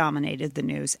has dominated the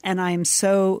news. And I am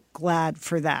so glad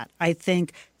for that. I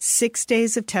think 6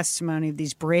 days of testimony of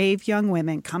these brave young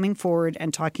women coming forward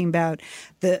and talking about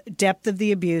the depth of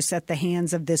the abuse at the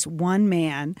hands of this one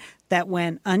man that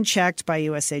went unchecked by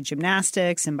USA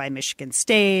Gymnastics and by Michigan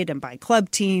State and by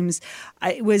club teams.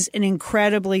 It was an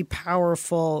incredibly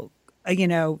powerful,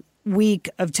 week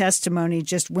of testimony,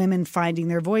 just women finding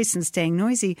their voice and staying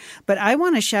noisy. But I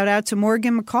want to shout out to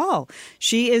Morgan McCall.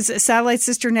 She is a Satellite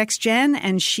Sister Next Gen,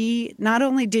 and she not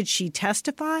only did she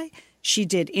testify, she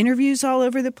did interviews all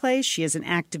over the place. She has an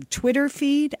active Twitter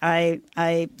feed. I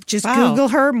just Google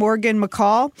her, Morgan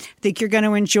McCall. I think you're going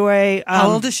to enjoy.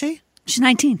 How old is she? She's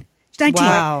 19. 19.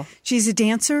 Wow. She's a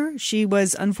dancer. She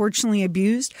was unfortunately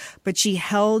abused, but she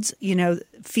held,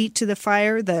 feet to the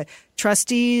fire. The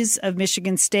trustees of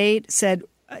Michigan State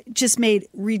just made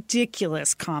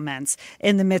ridiculous comments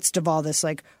in the midst of all this,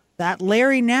 like that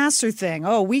Larry Nassar thing.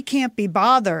 Oh, we can't be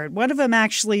bothered. One of them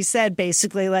actually said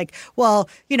basically like, well,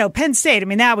 Penn State,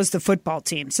 that was the football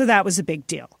team. So that was a big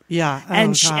deal. Yeah.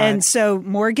 And so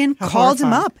Morgan called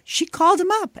him up. She called him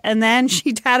up, and then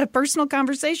she had a personal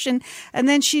conversation, and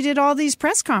then she did all these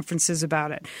press conferences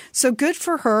about it. So good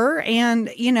for her.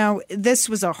 And, this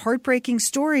was a heartbreaking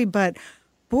story, but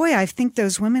boy, I think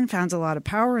those women found a lot of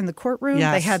power in the courtroom.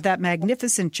 Yes. They had that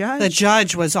magnificent judge. The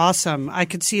judge was awesome. I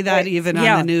could see that even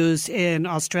on the news in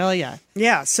Australia.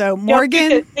 Yeah. So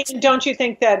Morgan. Don't you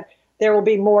think that there will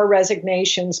be more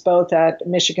resignations both at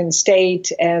Michigan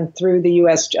State and through the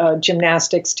U.S.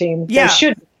 gymnastics team? Yeah. They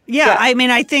should. Yeah,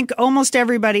 I think almost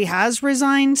everybody has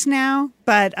resigned now,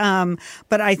 but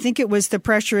I think it was the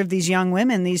pressure of these young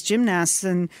women, these gymnasts,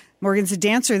 and Morgan's a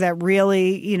dancer that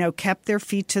really, kept their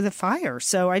feet to the fire.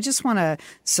 So I just want to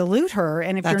salute her.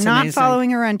 And if you're not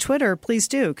following her on Twitter, please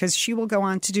do, because she will go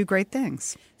on to do great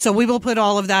things. So we will put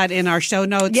all of that in our show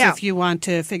notes if you want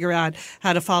to figure out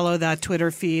how to follow that Twitter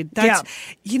feed. That's,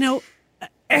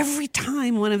 every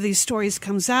time one of these stories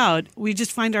comes out, we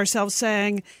just find ourselves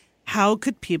saying, how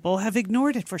could people have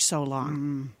ignored it for so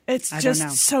long? It's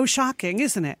just so shocking,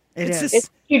 isn't it?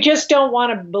 You just don't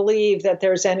want to believe that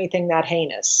there's anything that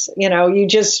heinous. You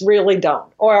just really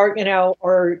don't.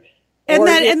 And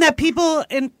that people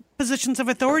in positions of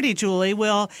authority, Julie,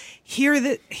 will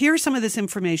hear some of this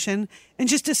information and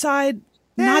just decide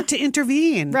not to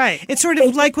intervene. Right. It's sort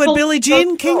of like what Billie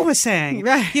Jean King was saying.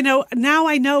 Right. Now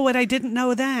I know what I didn't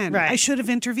know then. Right. I should have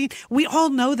intervened. We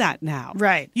all know that now.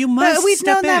 Right. You must But we've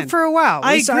step known that in. for a while.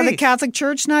 We saw the Catholic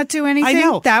Church not do anything. I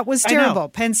know. That was terrible. I know.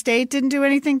 Penn State didn't do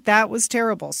anything. That was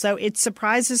terrible. So it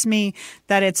surprises me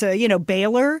that it's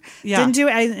Baylor didn't do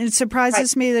it. It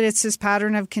surprises me that it's this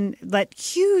pattern of let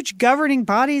huge governing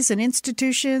bodies and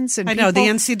institutions and I know, the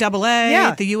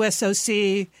NCAA, the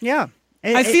USOC. Yeah.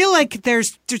 I feel like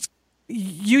there's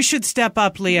you should step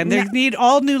up, Leanne. They need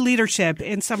all new leadership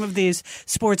in some of these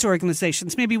sports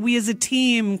organizations. Maybe we as a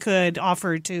team could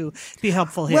offer to be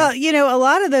helpful here. Well, a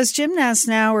lot of those gymnasts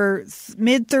now are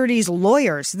mid-30s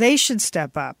lawyers. They should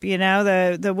step up.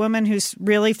 The woman who's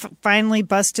really finally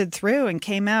busted through and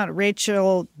came out,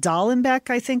 Rachel Dallenbeck,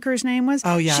 I think her name was.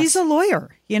 Oh, yeah. She's a lawyer,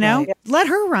 Right. Let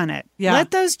her run it. Yeah.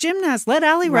 Let those gymnasts, let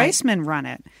Allie Reisman run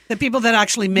it. The people that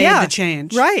actually made the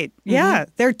change. Right. Mm-hmm. Yeah.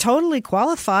 They're totally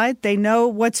qualified. They know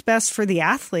what's best for the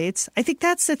athletes. I think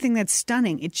that's the thing that's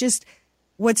stunning. It's just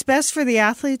what's best for the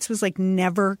athletes was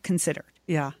never considered.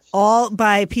 Yeah. All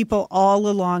by people all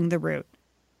along the route,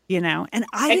 And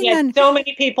yet so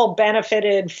many people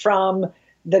benefited from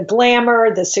the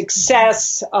glamour, the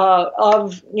success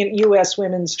of U.S.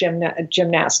 women's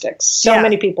gymnastics. So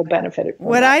many people benefited from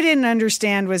What that. I didn't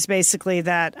understand was basically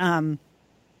that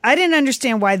I didn't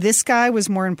understand why this guy was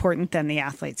more important than the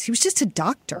athletes. He was just a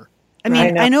doctor.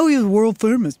 I know he was world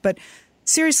famous, but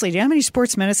seriously, do you know how many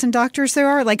sports medicine doctors there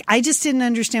are? I just didn't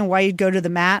understand why you'd go to the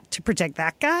mat to protect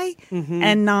that guy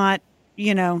and not,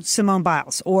 Simone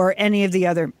Biles or any of the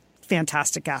other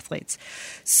fantastic athletes.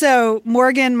 So,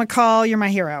 Morgan McCall, you're my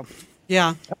hero.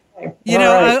 Yeah.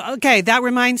 Okay, that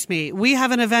reminds me. We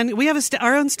have an event. We have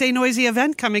our own Stay Noisy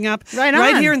event coming up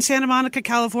right here in Santa Monica,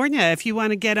 California. If you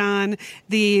want to get on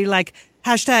the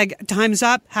hashtag Time's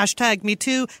Up, hashtag Me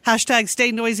Too, hashtag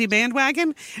Stay Noisy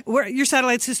bandwagon. Your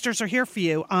Satellite Sisters are here for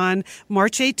you on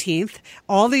March 18th.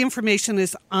 All the information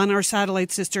is on our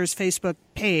Satellite Sisters Facebook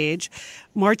page.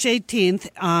 March 18th,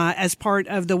 as part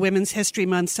of the Women's History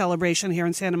Month celebration here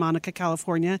in Santa Monica,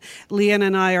 California, Leanne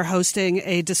and I are hosting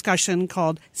a discussion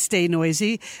called Stay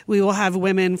Noisy. We will have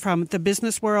women from the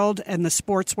business world and the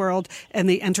sports world and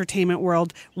the entertainment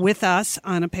world with us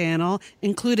on a panel,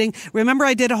 including, remember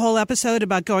I did a whole episode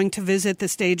about going to visit the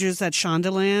stages at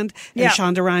Shondaland and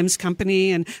Shonda Rhimes'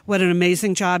 company and what an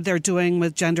amazing job they're doing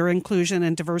with gender inclusion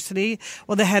and diversity.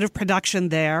 Well, the head of production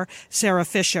there, Sarah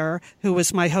Fisher, who was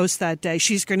was my host that day.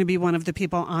 She's going to be one of the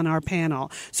people on our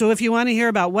panel. So if you want to hear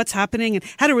about what's happening and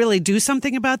how to really do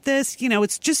something about this,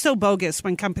 it's just so bogus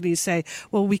when companies say,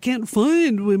 well, we can't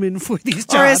find women for these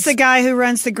jobs. Or as the guy who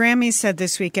runs the Grammys said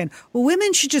this weekend, well,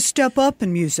 women should just step up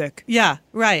in music. Yeah,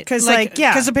 right.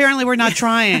 Because apparently we're not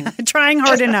trying. Trying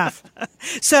hard enough.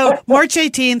 So March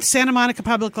 18th, Santa Monica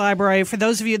Public Library. For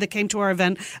those of you that came to our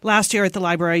event last year at the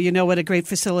library, you know what a great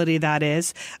facility that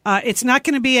is. It's not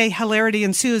going to be a hilarity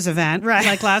ensues event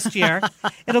like last year.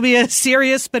 It'll be a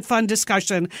serious but fun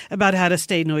discussion about how to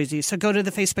stay noisy. So go to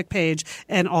the Facebook page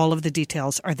and all of the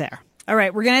details are there. All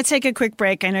right, we're going to take a quick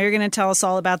break. I know you're going to tell us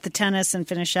all about the tennis and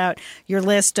finish out your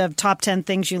list of top 10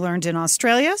 things you learned in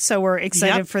Australia. So we're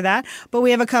excited for that. But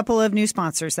we have a couple of new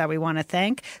sponsors that we want to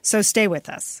thank. So stay with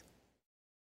us.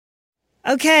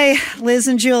 Okay, Liz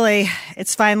and Julie,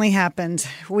 it's finally happened.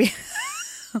 We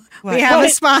have a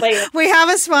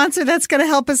sponsor that's going to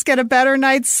help us get a better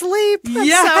night's sleep. I'm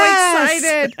so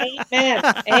excited.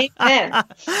 Amen.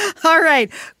 All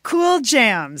right. Cool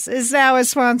Jams is now a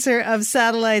sponsor of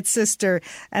Satellite Sister.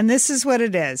 And this is what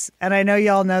it is. And I know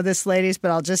y'all know this, ladies,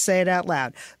 but I'll just say it out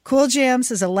loud. Cool Jams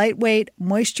is a lightweight,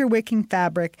 moisture-wicking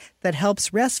fabric that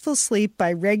helps restful sleep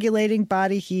by regulating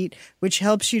body heat, which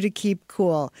helps you to keep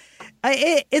cool.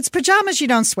 It's pajamas you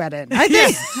don't sweat in, I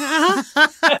think.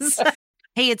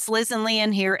 Hey, it's Liz and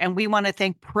Leanne here, and we want to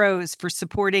thank Pros for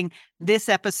supporting this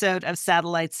episode of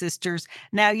Satellite Sisters.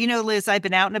 Now, Liz, I've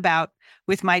been out and about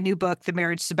with my new book, The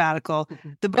Marriage Sabbatical.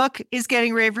 The book is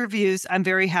getting rave reviews. I'm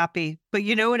very happy. But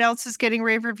you know what else is getting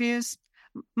rave reviews?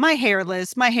 My hair,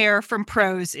 Liz. My hair from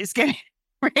Pros is getting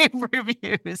rave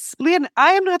reviews. Leanne,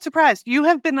 I am not surprised. You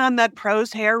have been on that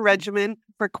Pros hair regimen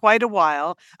for quite a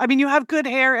while. I mean, you have good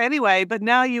hair anyway, but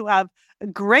now you have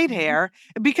great hair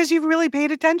because you've really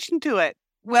paid attention to it.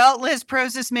 Well, Liz,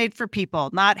 Pros is made for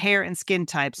people, not hair and skin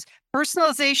types.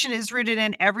 Personalization is rooted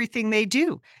in everything they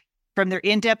do, from their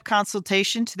in-depth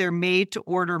consultation to their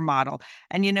made-to-order model.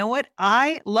 And you know what?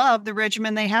 I love the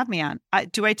regimen they have me on.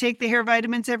 Do I take the hair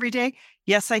vitamins every day?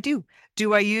 Yes, I do.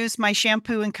 Do I use my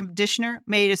shampoo and conditioner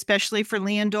made especially for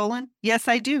Leanne Dolan? Yes,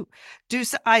 I do. Do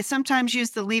I sometimes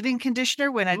use the leave-in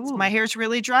conditioner when my hair's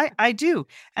really dry? I do.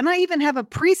 And I even have a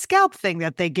pre-scalp thing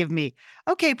that they give me.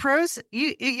 Okay, Pros,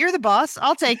 you're the boss.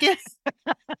 I'll take it.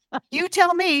 You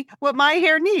tell me what my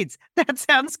hair needs. That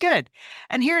sounds good.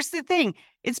 And here's the thing.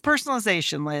 It's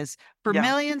personalization, Liz. For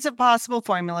millions of possible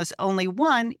formulas, only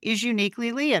one is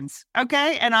uniquely Leanne's.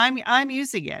 Okay? And I'm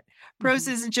using it. Pros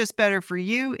isn't just better for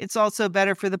you, it's also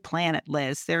better for the planet,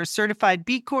 Liz. They're a certified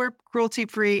B Corp,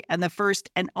 cruelty-free, and the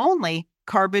first and only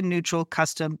carbon neutral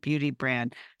custom beauty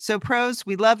brand. So Pros,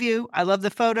 we love you. I love the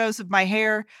photos of my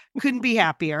hair. Couldn't be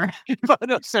happier.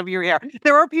 Photos of your hair.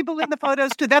 There are people in the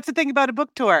photos too. That's the thing about a book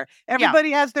tour.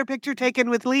 Everybody has their picture taken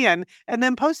with Leanne and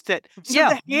then post it. So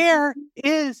the hair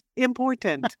is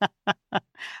important.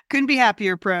 Couldn't be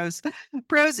happier, Pros.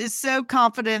 Pros is so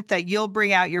confident that you'll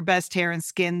bring out your best hair and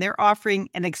skin. They're offering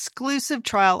an exclusive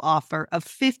trial offer of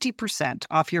 50%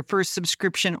 off your first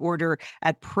subscription order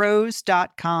at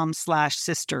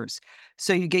pros.com/sisters.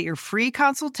 So you get your free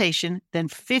consultation, then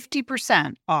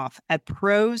 50% off at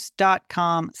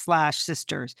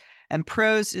pros.com/sisters. And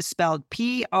Pros is spelled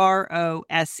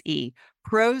PROSE.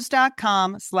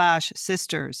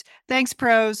 Pros.com/sisters. Thanks,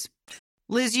 Pros.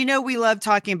 Liz, we love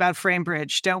talking about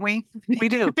FrameBridge, don't we? We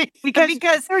do.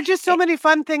 Because there are just so many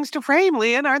fun things to frame,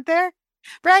 Leanne, aren't there?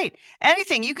 Right.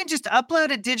 Anything. You can just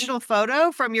upload a digital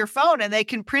photo from your phone and they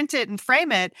can print it and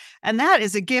frame it. And that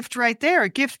is a gift right there, a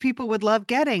gift people would love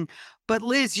getting. But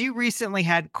Liz, you recently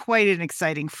had quite an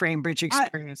exciting FrameBridge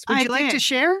experience. Would you like to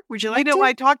share? Would you like to?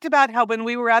 I talked about how when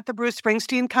we were at the Bruce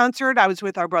Springsteen concert, I was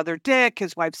with our brother Dick,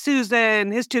 his wife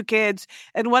Susan, his two kids,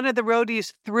 and one of the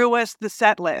roadies threw us the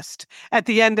set list at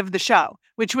the end of the show,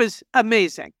 which was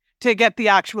amazing to get the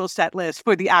actual set list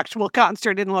for the actual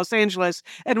concert in Los Angeles.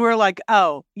 And we're like,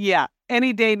 oh, yeah,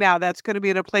 any day now, that's going to be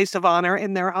in a place of honor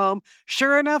in their home.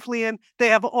 Sure enough, Leanne, they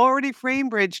have already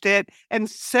FrameBridged it and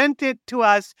sent it to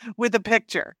us with a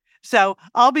picture. So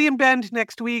I'll be in Bend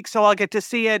next week, so I'll get to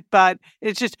see it. But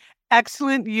it's just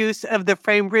excellent use of the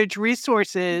FrameBridge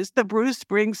resources, the Bruce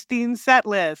Springsteen set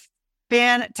list.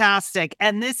 Fantastic.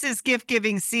 And this is gift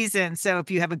giving season. So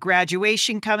if you have a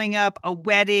graduation coming up, a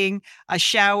wedding, a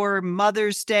shower,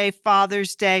 Mother's Day,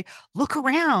 Father's Day, look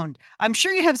around. I'm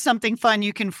sure you have something fun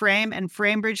you can frame, and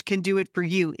FrameBridge can do it for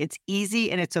you. It's easy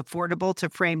and it's affordable to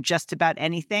frame just about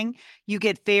anything. You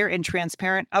get fair and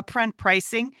transparent upfront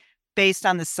pricing based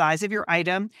on the size of your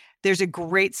item. There's a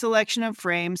great selection of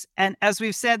frames. And as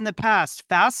we've said in the past,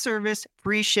 fast service,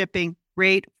 free shipping,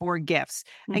 great for gifts.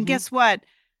 And guess what?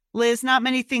 Liz, not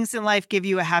many things in life give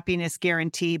you a happiness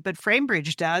guarantee, but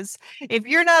FrameBridge does. If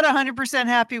you're not 100%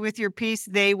 happy with your piece,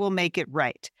 they will make it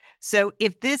right. So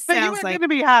if this But sounds you're like going to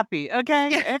be happy,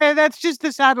 okay? And that's just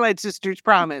the Satellite Sisters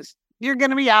promise. You're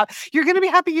going to be out. You're going to be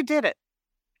happy you did it.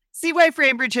 See why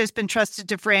FrameBridge has been trusted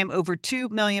to frame over 2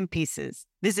 million pieces.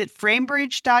 Visit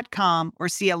framebridge.com or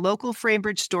see a local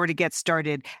FrameBridge store to get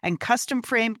started and custom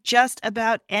frame just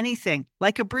about anything,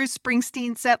 like a Bruce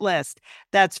Springsteen set list.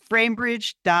 That's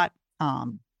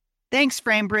framebridge.com. Thanks,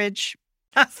 FrameBridge.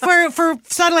 For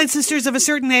Satellite Sisters of a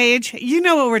certain age, you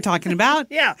know what we're talking about.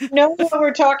 Yeah. You know what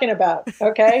we're talking about,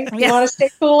 okay? You want to stay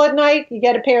cool at night, you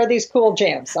get a pair of these cool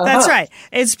jams. That's right.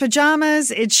 It's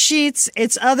pajamas, it's sheets,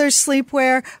 it's other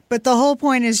sleepwear, but the whole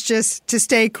point is just to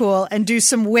stay cool and do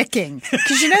some wicking.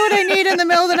 Because you know what I need in the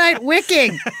middle of the night?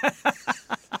 Wicking.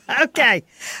 Okay.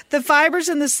 The fibers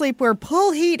in the sleepwear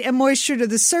pull heat and moisture to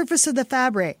the surface of the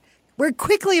fabric, where it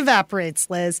quickly evaporates,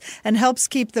 Liz, and helps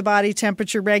keep the body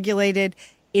temperature regulated.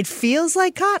 It feels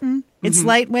like cotton. It's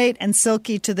lightweight and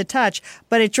silky to the touch,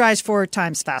 but it dries 4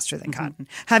 times faster than cotton.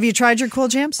 Have you tried your Cool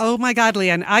Jams? Oh, my God,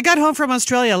 Leanne. I got home from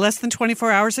Australia less than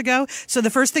 24 hours ago. So the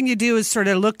first thing you do is sort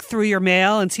of look through your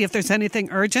mail and see if there's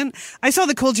anything urgent. I saw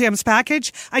the Cool Jams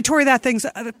package. I tore that thing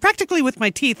practically with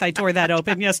my teeth. I tore that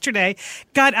open yesterday.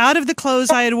 Got out of the clothes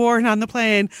I had worn on the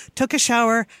plane, took a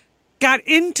shower, got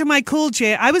into my Cool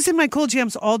Jam. I was in my Cool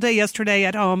Jams all day yesterday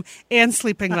at home and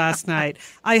sleeping last night.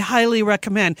 I highly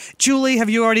recommend. Julie, have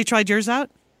you already tried yours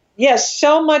out? Yes,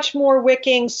 so much more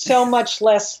wicking, so much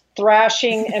less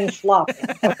thrashing and flopping,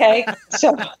 okay?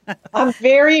 So I'm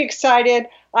very excited.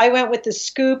 I went with a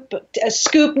scoop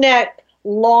neck,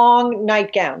 long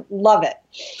nightgown. Love it.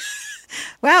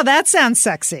 Wow, that sounds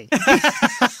sexy.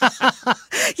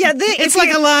 Yeah, it's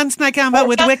like a lawn's nightgown, but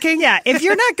with wicking. Yeah, if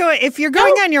you're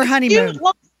going on your honeymoon,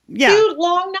 cute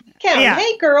long nightgown. Yeah.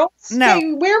 Hey, girls, No.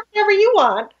 hey, wear whatever you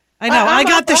want. I know. I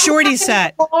got the shorty I'm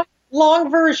set.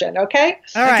 Long version, okay?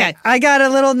 All right. Okay. I got a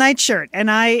little nightshirt and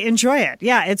I enjoy it.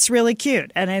 Yeah, it's really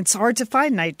cute. And it's hard to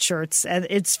find nightshirts and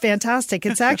it's fantastic.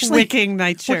 It's actually wicking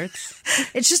nightshirts.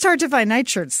 It's just hard to find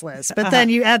nightshirts, Liz. But then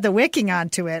you add the wicking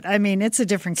onto it. I mean, it's a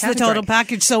different It's the category. total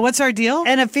package. So what's our deal?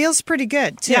 And it feels pretty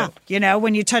good, too. Yeah. You know,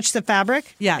 when you touch the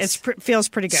fabric, Yes. it feels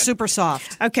pretty good. Super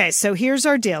soft. Okay, so here's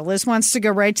our deal. Liz wants to go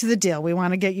right to the deal. We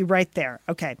want to get you right there.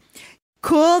 Okay.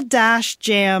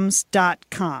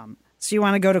 Cool-jams.com. So you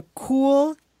want to go to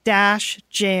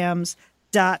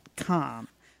cool-jams.com.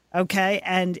 Okay,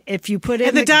 and if you put in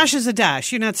And the dash is a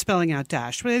dash. You're not spelling out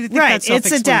dash. I think right, that's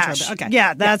it's a dash. Okay.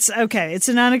 Yeah, that's okay. It's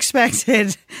an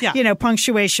unexpected, Yeah.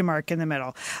 punctuation mark in the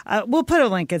middle. We'll put a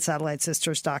link at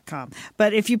satellitesisters.com.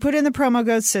 But if you put in the promo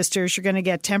code SISTERS, you're going to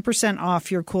get 10%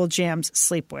 off your Cool Jams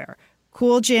sleepwear.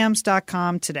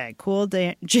 Cooljams.com today.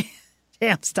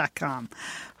 Cooljams.com.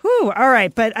 Whew, all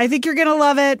right, but I think you're going to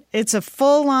love it. It's a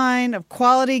full line of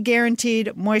quality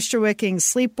guaranteed moisture wicking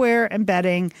sleepwear and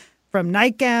bedding, from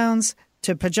nightgowns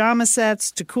to pajama sets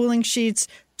to cooling sheets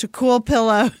to cool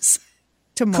pillows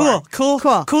to more.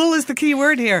 Cool is the key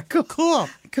word here. Cool.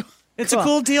 It's a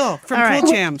cool deal from All right.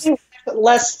 Cool Jams.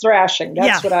 Less thrashing.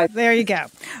 That's what I... There you go.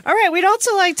 All right, we'd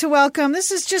also like to welcome,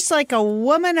 this is just like a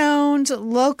woman-owned,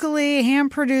 locally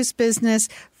hand-produced business,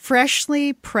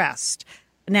 Freshly Pressed.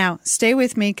 Now, stay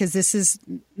with me because this is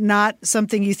not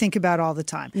something you think about all the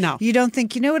time. No. You don't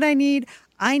think, you know what I need?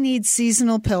 I need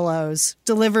seasonal pillows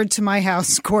delivered to my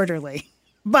house quarterly.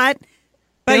 But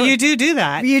you do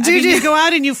that. You go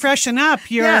out and you freshen up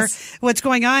what's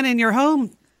going on in your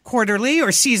home quarterly or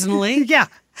seasonally. Yeah.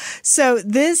 So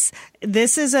this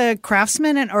is a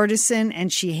craftsman and artisan,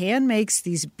 and she hand makes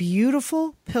these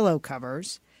beautiful pillow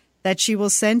covers that she will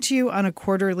send to you on a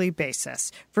quarterly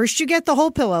basis. First, you get the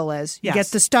whole pillow, Liz. You get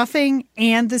the stuffing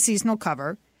and the seasonal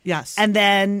cover. Yes. And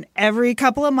then every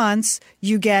couple of months,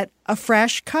 you get a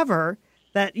fresh cover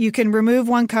that you can remove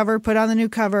one cover, put on the new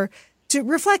cover to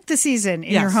reflect the season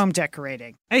in your home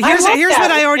decorating. Here's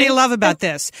what I already love about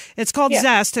this. It's called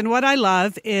Zest, and what I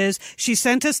love is she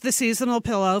sent us the seasonal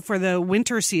pillow for the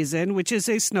winter season, which is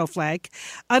a snowflake.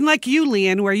 Unlike you,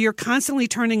 Leanne, where you're constantly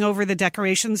turning over the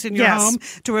decorations in your home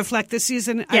to reflect the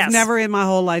season, I've never in my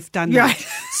whole life done that.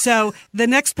 So the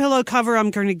next pillow cover I'm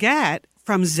going to get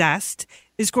from Zest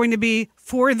is going to be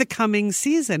for the coming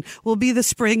season will be the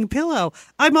spring pillow.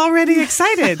 I'm already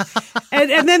excited.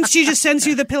 and then she just sends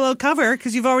you the pillow cover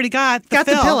because you've already got the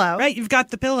pillow. Right, you've got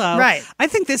the pillow. Right. I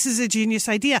think this is a genius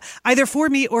idea, either for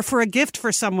me or for a gift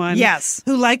for someone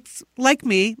who, like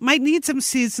me, might need some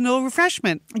seasonal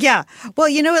refreshment. Yeah. Well,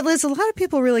 you know what, Liz? A lot of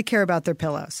people really care about their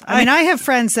pillows. I mean, I have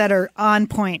friends that are on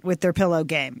point with their pillow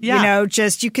game. Yeah. You know,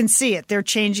 just you can see it. They're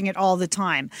changing it all the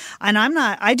time. And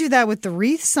I do that with the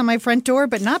wreaths on my front door,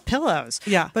 but not pillows.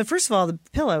 Yeah. But first of all, the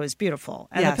pillow is beautiful.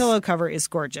 And the pillow cover is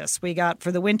gorgeous. We got,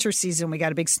 for the winter season, we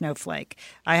got a big snowflake.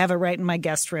 I have it right in my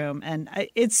guest room. And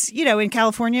it's, you know, in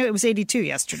California, it was 82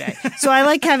 yesterday. So I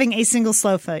like having a single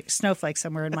snowflake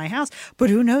somewhere in my house. But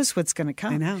who knows what's going to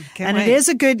come? I know. And wait. It is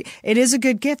a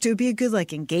good gift. It would be a good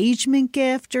like engagement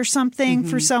gift or something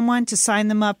for someone to sign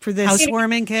them up for this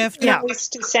housewarming gift. Yeah,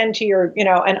 to send to your, you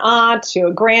know, an aunt, to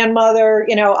a grandmother.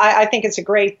 You know, I think it's a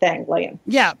great thing, Liam.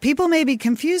 Yeah, people may be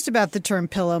confused about the term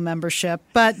pillow membership,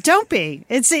 but don't be.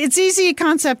 It's easy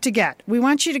concept to get. We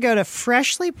want you to go to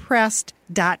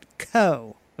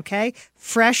freshlypressed.co. Okay,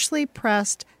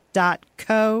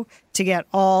 freshlypressed.co to get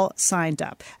all signed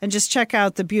up. And just check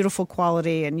out the beautiful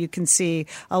quality, and you can see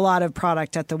a lot of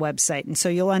product at the website. And so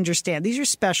you'll understand. These are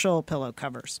special pillow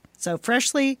covers. So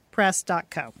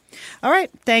freshlypressed.co. All right.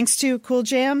 Thanks to Cool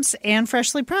Jams and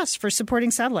Freshly Pressed for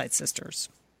supporting Satellite Sisters.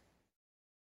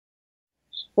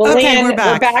 Well, okay, we're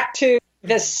back to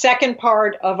the second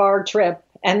part of our trip.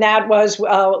 And that was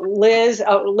Liz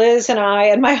and I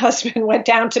and my husband went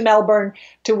down to Melbourne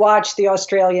to watch the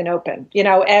Australian Open, you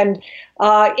know, and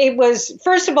it was,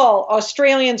 first of all,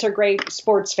 Australians are great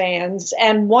sports fans.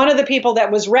 And one of the people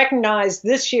that was recognized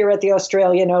this year at the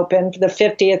Australian Open for the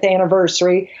 50th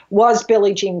anniversary was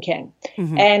Billie Jean King.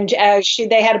 Mm-hmm. And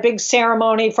they had a big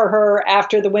ceremony for her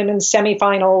after the women's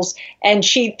semifinals. And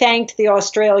she thanked the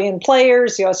Australian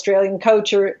players, the Australian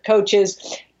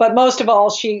coaches. But most of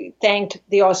all, she thanked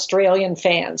the Australian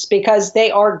fans because they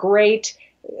are great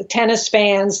tennis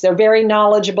fans. They're very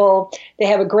knowledgeable. They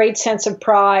have a great sense of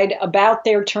pride about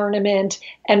their tournament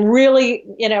and really,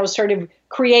 you know, sort of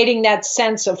creating that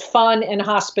sense of fun and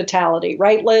hospitality.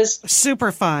 Right, Liz?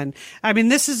 Super fun. I mean,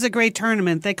 this is a great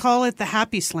tournament. They call it the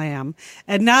Happy Slam.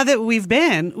 And now that we've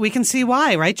been, we can see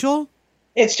why. Right, Joel?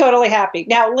 It's totally happy.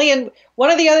 Now, Leon,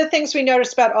 one of the other things we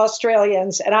noticed about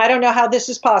Australians, and I don't know how this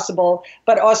is possible,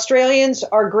 but Australians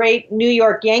are great New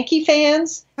York Yankee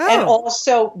fans and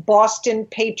also Boston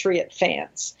Patriot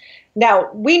fans. Now,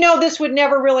 we know this would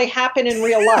never really happen in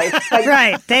real life.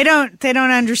 Right. They don't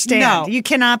understand. No. You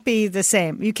cannot be the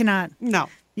same. You cannot. No.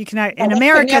 You cannot. In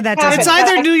America, that doesn't. It's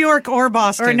either New York or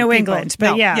Boston. Or New England.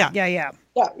 But yeah.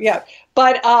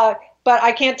 But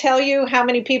I can't tell you how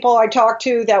many people I talked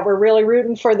to that were really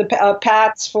rooting for the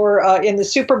Pats in the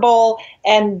Super Bowl,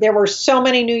 and there were so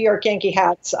many New York Yankee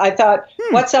hats. I thought,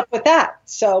 what's up with that?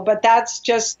 But that's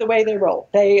just the way they roll.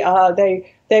 They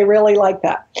really like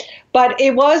that. But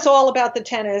it was all about the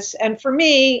tennis, and for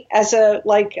me, as a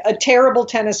terrible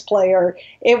tennis player,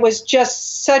 it was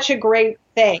just such a great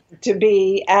thing to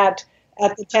be at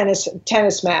the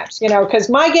tennis match, you know, because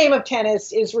my game of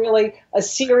tennis is really a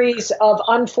series of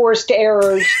unforced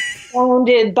errors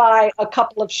founded by a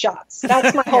couple of shots.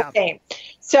 That's my whole game.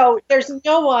 So there's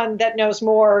no one that knows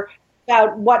more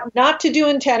about what not to do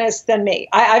in tennis than me.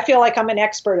 I feel like I'm an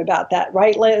expert about that,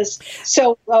 right, Liz?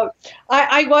 So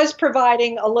I was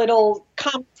providing a little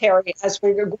commentary as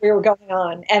we were going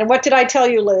on. And what did I tell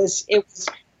you, Liz?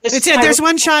 There's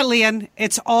one shot, Leon.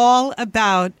 It's all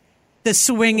about the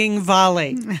swinging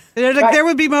volley. There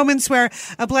would be moments where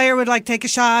a player would take a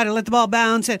shot and let the ball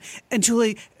bounce, and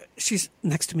Julie, she's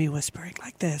next to me whispering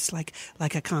like this, like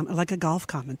a golf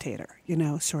commentator, you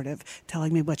know, sort of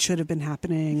telling me what should have been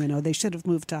happening. You know, they should have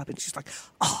moved up, and she's like,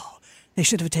 oh, they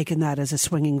should have taken that as a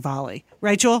swinging volley.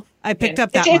 Right, Joel? I picked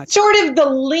up that much. It's sort of the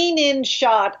lean-in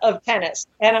shot of tennis.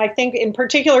 And I think in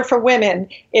particular for women,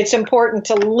 it's important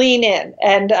to lean in.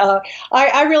 And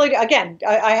I really, again,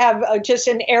 I have just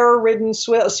an error-ridden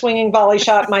swinging volley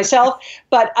shot myself.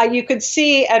 But you could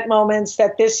see at moments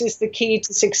that this is the key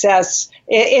to success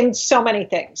in so many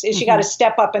things, is you got to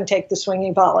step up and take the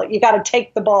swinging volley. You got to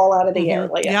take the ball out of the air,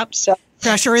 Leah. Yep. So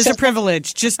pressure is a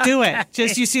privilege. Just do it.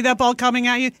 Just you see that ball coming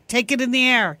at you, take it in the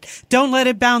air. Don't let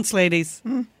it bounce, ladies.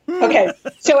 Okay.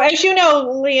 So as you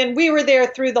know, Leon, we were there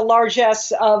through the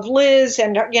largesse of Liz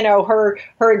and, you know, her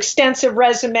extensive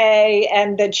resume,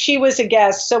 and that she was a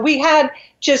guest. So we had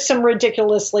just some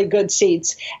ridiculously good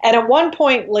seats. And at one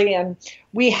point, Leon,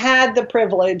 we had the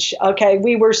privilege,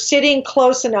 we were sitting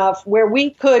close enough where we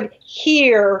could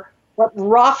hear what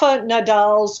Rafa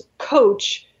Nadal's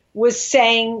coach was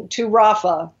saying to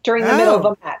Rafa during the middle of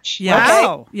a match. Yeah. Okay?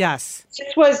 Oh, yes.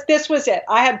 This was it.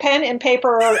 I had pen and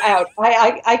paper out.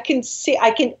 I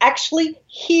can actually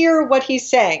hear what he's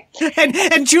saying.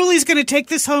 And Julie's going to take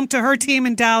this home to her team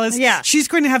in Dallas. Yeah. She's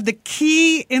going to have the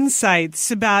key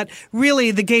insights about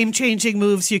really the game-changing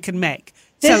moves you can make.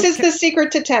 This is the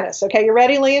secret to tennis. Okay, you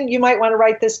ready, Lian? You might want to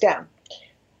write this down.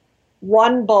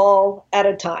 One ball at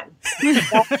a time.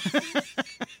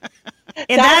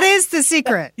 And that is the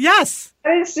secret. Yes.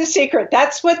 That is the secret.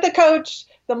 That's what the coach,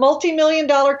 the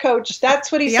multi-million-dollar coach,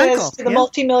 that's what he says to the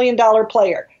multi-million-dollar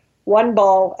player. One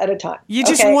ball at a time. You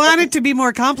just want it to be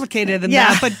more complicated than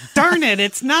that, but darn it,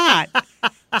 it's not.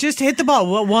 Just hit the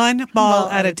ball. One ball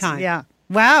at a time. Yeah.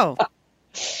 Wow.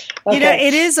 Okay. You know,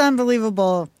 it is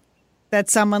unbelievable that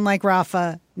someone like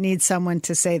Rafa needs someone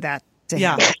to say that to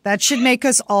him. Yeah. That should make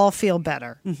us all feel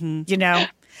better. Mm-hmm. You know,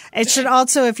 it should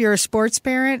also, if you're a sports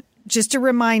parent, just a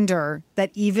reminder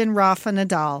that even Rafa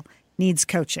Nadal needs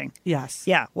coaching. Yes.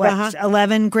 Yeah.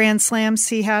 11 Grand Slams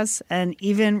he has, and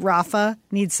even Rafa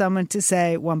needs someone to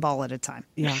say one ball at a time.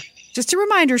 Yeah. Just a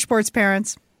reminder, sports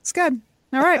parents. It's good.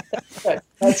 All right.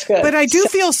 That's good. But I do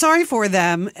feel sorry for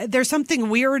them. There's something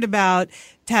weird about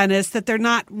tennis that they're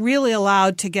not really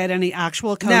allowed to get any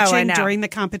actual coaching during the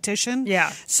competition.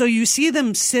 Yeah. So you see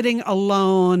them sitting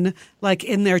alone, like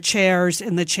in their chairs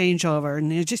in the changeover,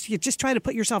 and you just try to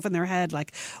put yourself in their head,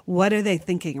 like, what are they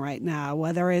thinking right now?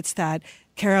 Whether it's that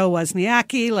Kara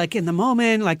Wozniacki, like in the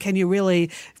moment, like, can you really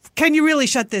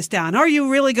shut this down? Are you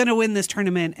really going to win this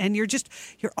tournament? And you're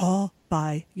all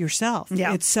by yourself.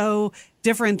 Yeah. It's so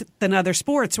different than other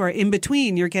sports where in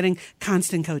between you're getting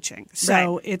constant coaching.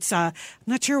 So it's, I'm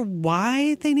not sure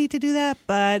why they need to do that,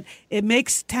 but it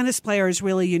makes tennis players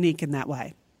really unique in that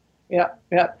way. Yeah.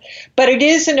 But it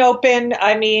is an open.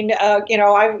 I mean,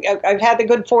 I've had the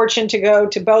good fortune to go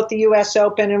to both the U.S.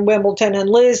 Open and Wimbledon. And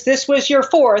Liz, this is your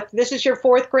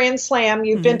fourth Grand Slam.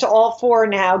 You've been to all four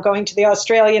now, going to the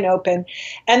Australian Open.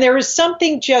 And there is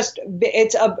something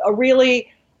it's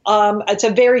a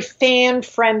very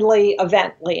fan-friendly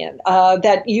event, Lian,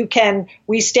 that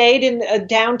we stayed in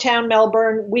downtown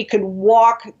Melbourne. We could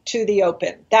walk to the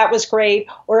Open. That was great.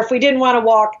 Or if we didn't want to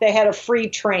walk, they had a free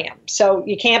tram. So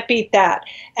you can't beat that.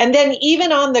 And then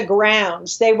even on the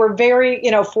grounds, they were very,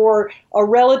 for a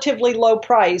relatively low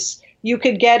price, you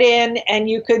could get in and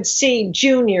you could see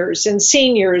juniors and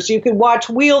seniors. You could watch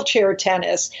wheelchair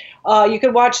tennis. You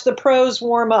could watch the pros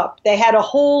warm up. They had a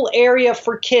whole area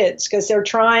for kids because they're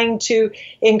trying to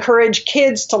encourage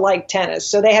kids to like tennis.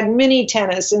 So they had mini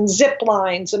tennis and zip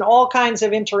lines and all kinds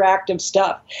of interactive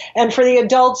stuff. And for the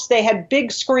adults, they had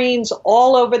big screens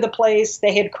all over the place.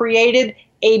 They had created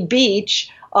a beach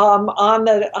on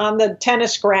the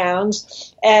tennis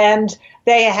grounds, and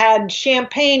they had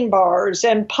champagne bars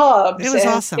and pubs. It was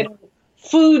awesome.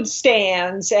 Food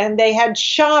stands, and they had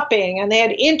shopping, and they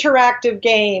had interactive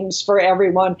games for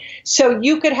everyone. So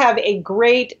you could have a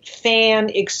great fan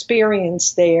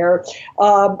experience there,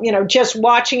 just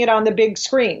watching it on the big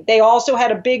screen. They also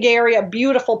had a big area, a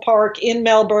beautiful park in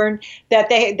Melbourne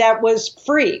that was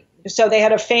free. So they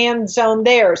had a fan zone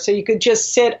there, so you could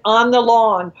just sit on the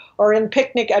lawn or at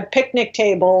picnic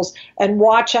tables and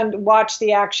watch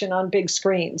the action on big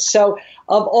screens. So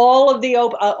of all of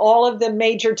the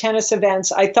major tennis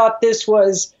events, I thought this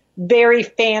was very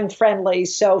fan friendly.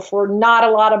 So for not a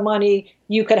lot of money,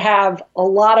 you could have a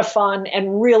lot of fun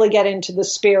and really get into the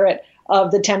spirit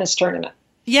of the tennis tournament.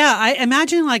 Yeah, I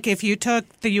imagine like if you took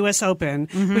the U.S. Open,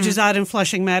 which is out in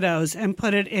Flushing Meadows, and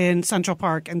put it in Central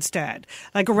Park instead,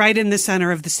 like right in the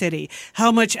center of the city,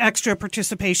 how much extra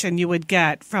participation you would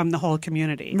get from the whole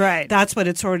community. Right. That's what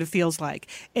it sort of feels like.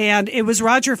 And it was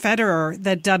Roger Federer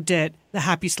that dubbed it the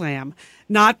Happy Slam,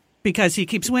 not because he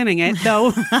keeps winning it,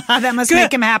 though. That must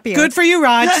make him happier. Good for you,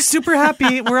 Rog. Super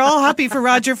happy. We're all happy for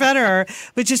Roger Federer,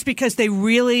 but just because they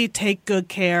really take good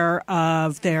care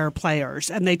of their players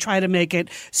and they try to make it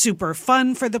super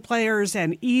fun for the players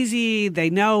and easy. They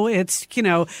know it's,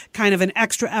 kind of an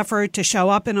extra effort to show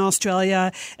up in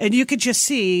Australia. And you could just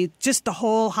see just the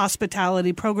whole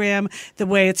hospitality program, the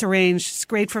way it's arranged. It's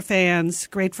great for fans,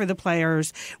 great for the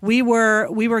players. We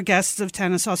were guests of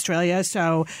Tennis Australia.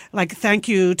 So thank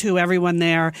you to everyone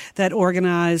there that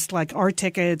organized our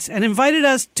tickets and invited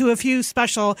us to a few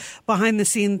special behind the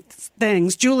scenes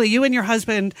things. Julie, you and your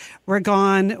husband were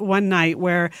gone one night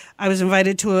where I was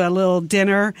invited to a little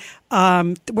dinner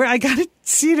where I got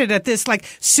seated at this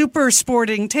super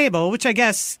sporting table, which I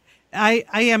guess I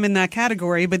am in that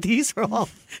category, but these are all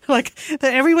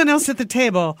everyone else at the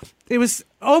table It was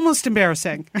almost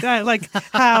embarrassing, like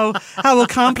how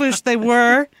accomplished they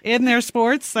were in their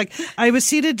sports. Like I was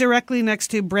seated directly next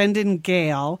to Brendan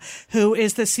Gale, who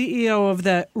is the CEO of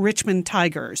the Richmond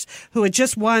Tigers, who had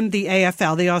just won the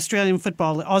AFL, the Australian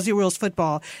football, Aussie rules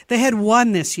football. They had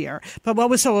won this year. But what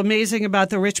was so amazing about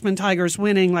the Richmond Tigers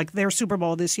winning, like their Super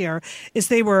Bowl this year, is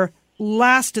they were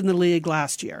last in the league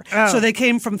last year. Oh. So they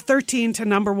came from 13 to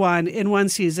number 1 in one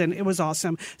season. It was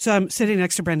awesome. So I'm sitting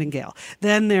next to Brendan Gale.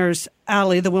 Then there's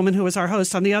Allie, the woman who was our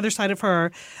host. On the other side of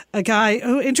her, a guy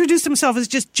who introduced himself as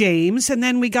just James. And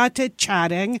then we got to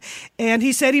chatting. And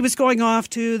he said he was going off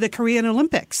to the Korean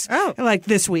Olympics like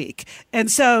this week. And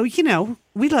so,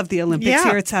 we love the Olympics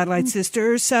here at Satellite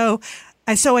Sisters. So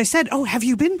I said, oh, have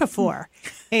you been before?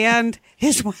 And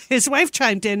his wife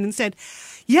chimed in and said,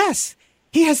 yes.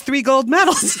 He has 3 gold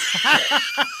medals.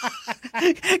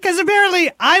 Because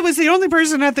apparently I was the only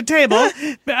person at the table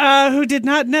who did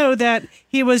not know that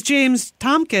he was James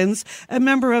Tompkins, a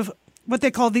member of what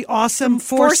they call the Awesome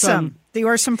Foursome. The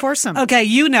Awesome Foursome. Okay,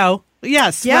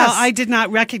 Yes. Well, I did not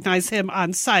recognize him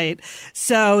on sight.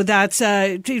 So that's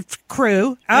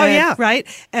crew. Oh, yeah. Right?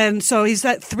 And so he's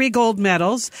got 3 gold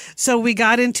medals. So we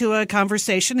got into a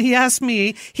conversation. He asked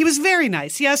me, he was very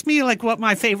nice. He asked me like what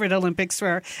my favorite Olympics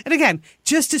were. And again,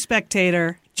 just a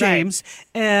spectator, James.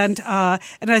 Right. And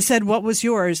I said, what was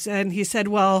yours? And he said,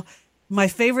 well, my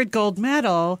favorite gold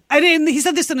medal. And he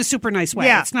said this in a super nice way.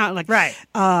 Yeah. It's not like, right.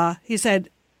 He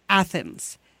said,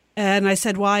 Athens. And I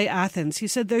said, why Athens? He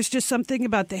said, there's just something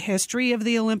about the history of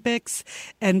the Olympics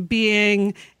and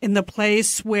being in the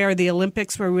place where the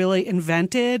Olympics were really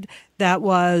invented that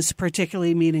was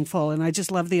particularly meaningful. And I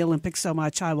just love the Olympics so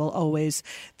much. I will always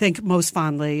think most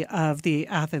fondly of the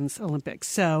Athens Olympics.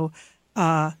 So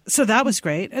that was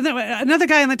great. And then another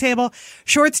guy on the table,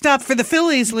 shortstop for the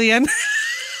Phillies, Leanne.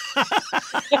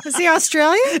 Was he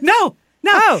Australian? No.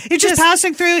 No, he's just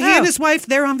passing through. He and his wife,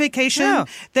 they're on vacation.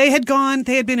 They had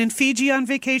been in Fiji on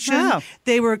vacation.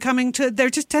 They were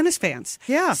they're just tennis fans.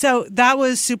 Yeah. So that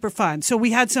was super fun. So we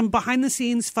had some behind the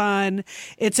scenes fun.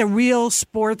 It's a real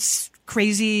sports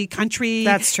crazy country.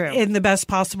 That's true. In the best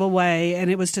possible way.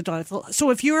 And it was delightful. So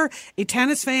if you're a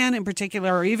tennis fan in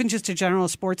particular, or even just a general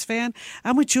sports fan,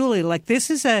 I'm with Julie. Like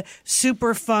this is a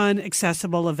super fun,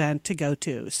 accessible event to go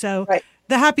to. So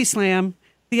the Happy Slam.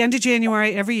 The end of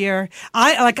January every year.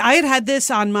 I had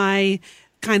this on my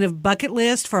kind of bucket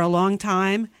list for a long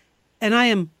time, and I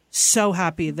am so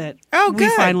happy that we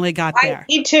finally got there.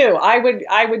 Me too. I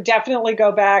would definitely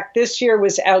go back. This year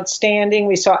was outstanding.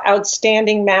 We saw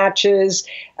outstanding matches,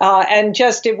 and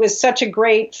it was such a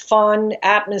great, fun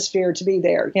atmosphere to be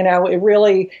there. It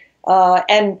really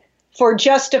and for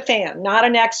just a fan, not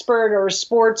an expert or a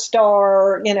sports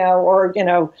star,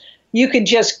 you could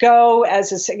just go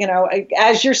as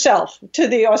yourself to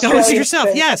the Australian. Go as yourself,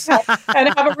 yes, and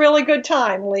have a really good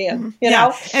time, Liam. You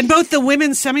know, and both the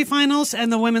women's semifinals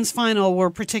and the women's final were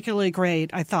particularly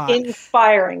great. I thought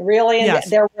inspiring, really. And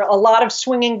there were a lot of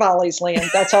swinging volleys, Liam.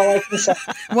 That's all I can say.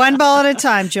 One ball at a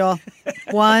time, Joel.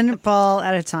 One ball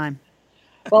at a time.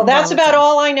 Well, that's about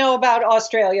all I know about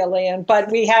Australia, Liam, but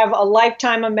we have a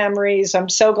lifetime of memories. I'm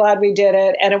so glad we did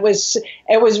it. And it was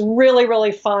really,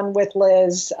 really fun with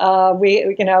Liz.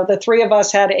 The 3 of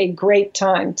us had a great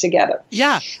time together.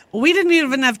 Yeah. We didn't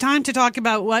even have time to talk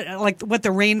about what the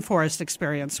rainforest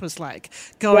experience was like,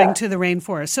 going to the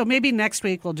rainforest. So maybe next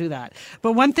week we'll do that.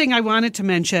 But one thing I wanted to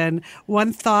mention,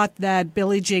 one thought that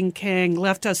Billie Jean King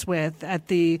left us with at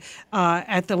the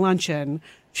luncheon.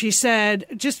 She said,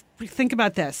 just think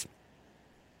about this.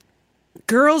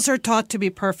 Girls are taught to be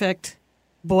perfect.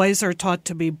 Boys are taught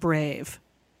to be brave.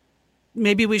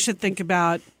 Maybe we should think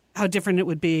about how different it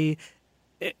would be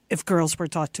if girls were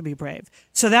taught to be brave.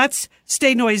 So that's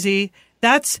stay noisy.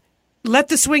 That's let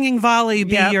the swinging volley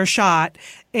be your shot.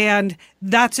 And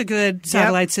that's a good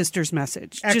Satellite Sisters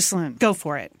message. Excellent. Just go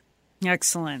for it.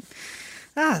 Excellent.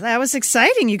 That was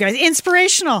exciting, you guys.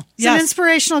 Inspirational. It's an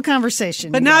inspirational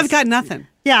conversation. But now I've got nothing.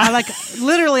 Yeah.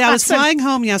 I was flying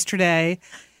home yesterday,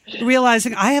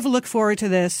 realizing I have looked forward to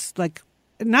this,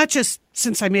 not just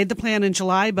since I made the plan in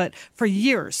July, but for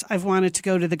years I've wanted to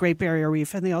go to the Great Barrier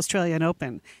Reef and the Australian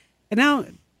Open. And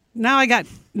now I got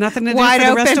nothing to do for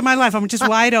the rest of my life. I'm just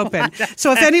wide open.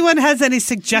 So if anyone has any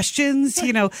suggestions,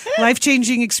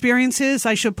 life-changing experiences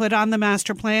I should put on the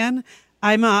master plan,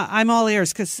 I'm all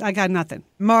ears because I got nothing.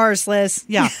 Mars, Liz.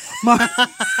 Yeah,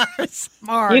 Mars.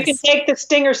 You can take the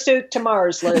Stinger suit to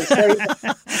Mars, Liz. There you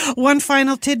go. One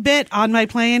final tidbit on my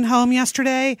plane home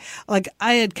yesterday.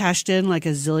 I had cashed in a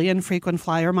zillion frequent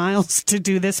flyer miles to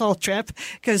do this whole trip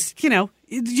because,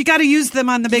 you got to use them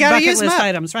on the big bucket list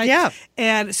items, right? Yeah.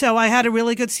 And so I had a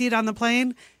really good seat on the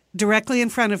plane. directly in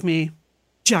front of me,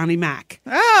 Johnny Mac.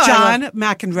 Oh, John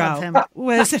McEnroe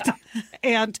was it.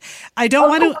 And I don't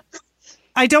want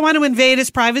to invade his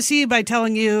privacy by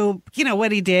telling you,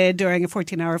 what he did during a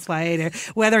 14-hour flight or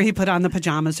whether he put on the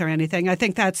pajamas or anything. I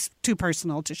think that's too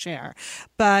personal to share.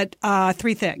 But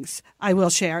 3 things I will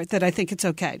share that I think it's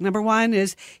okay. Number 1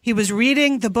 is he was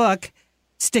reading the book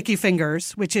Sticky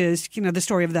Fingers, which is, the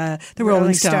story of the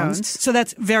Rolling Stones. So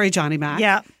that's very Johnny Mac.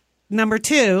 Yeah. Number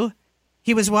 2,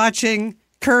 he was watching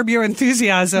Curb Your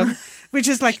Enthusiasm, which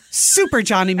is like super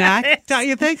Johnny Mac, don't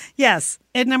you think? Yes.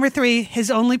 And number 3,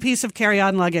 his only piece of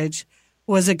carry-on luggage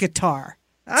was a guitar.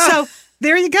 Oh. So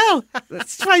there you go.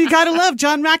 That's why you got to love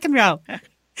John McEnroe.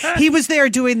 He was there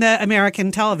doing the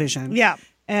American television. Yeah.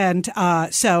 And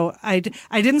so I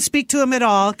didn't speak to him at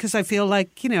all because I feel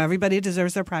like, everybody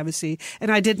deserves their privacy.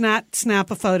 And I did not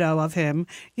snap a photo of him,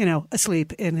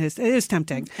 asleep in his – it was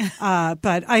tempting.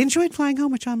 But I enjoyed flying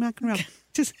home with John McEnroe.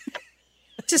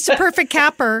 Just a perfect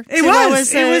capper. It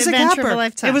was a capper. Of a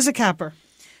lifetime. It was a capper.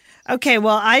 Okay,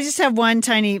 well, I just have one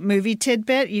tiny movie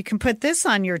tidbit. You can put this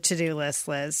on your to-do list,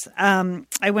 Liz.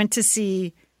 I went to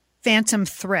see Phantom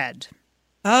Thread.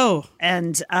 Oh.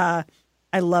 And I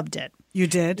loved it. You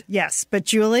did? Yes. But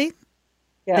Julie,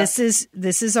 Yeah. this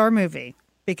is our movie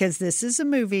because this is a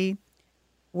movie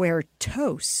where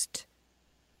Toast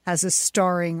has a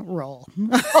starring role.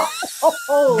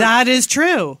 That is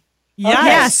true.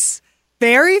 Yes.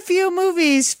 Very few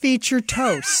movies feature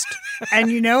Toast.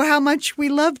 And you know how much we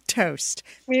love Toast.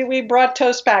 We brought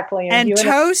Toast back, Liam. And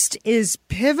Toast is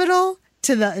pivotal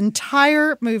to the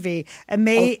entire movie and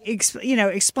may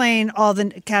explain all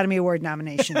the Academy Award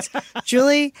nominations.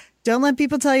 Julie, don't let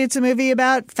people tell you it's a movie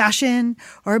about fashion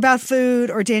or about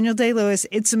food or Daniel Day-Lewis.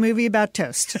 It's a movie about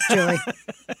toast, Julie.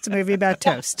 It's a movie about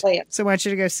toast. So I want you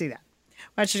to go see that.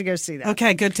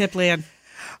 Okay, good tip, Leanne.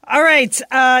 All right.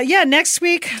 Next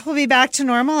week we'll be back to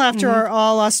normal after our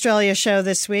All Australia show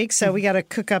this week. So we got to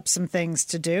cook up some things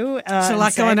to do. There's a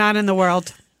lot going on in the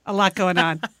world. A lot going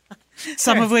on.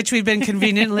 Some of which we've been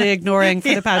conveniently ignoring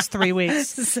for the past 3 weeks.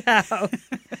 So,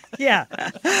 yeah.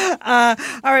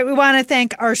 All right. We want to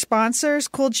thank our sponsors,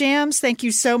 Cool Jams. Thank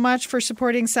you so much for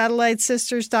supporting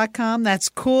SatelliteSisters.com. That's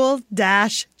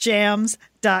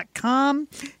cool-jams.com.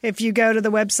 If you go to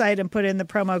the website and put in the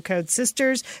promo code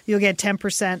SISTERS, you'll get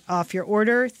 10% off your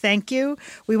order. Thank you.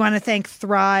 We want to thank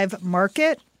Thrive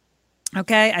Market.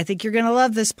 Okay, I think you're going to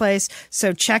love this place.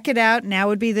 So check it out. Now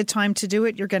would be the time to do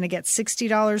it. You're going to get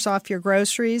 $60 off your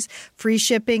groceries, free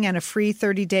shipping, and a free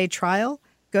 30-day trial.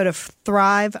 Go to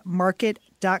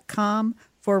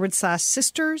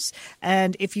thrivemarket.com/sisters.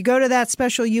 And if you go to that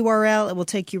special URL, it will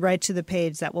take you right to the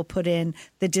page that will put in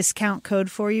the discount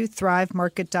code for you,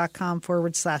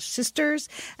 thrivemarket.com/sisters.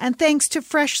 And thanks to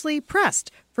Freshly Pressed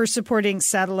for supporting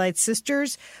Satellite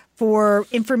Sisters. For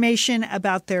information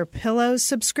about their pillow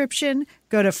subscription,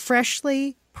 go to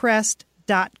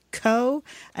freshlypressed.co.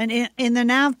 And in the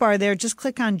nav bar there, just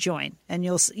click on join and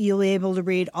you'll be able to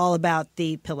read all about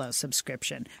the pillow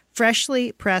subscription.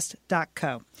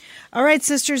 Freshlypressed.co. All right,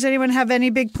 sisters, anyone have any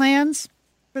big plans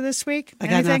for this week? I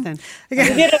got nothing. We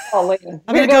did it all, Liam.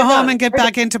 I'm going to go home and get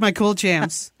back into my Cool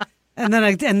Jams. And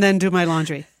then do my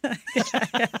laundry.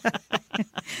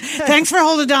 Thanks for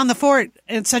holding down the fort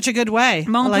in such a good way.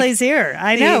 Mon plaisir.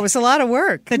 I know. It was a lot of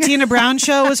work. The Tina Brown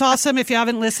show was awesome. If you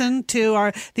haven't listened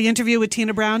to the interview with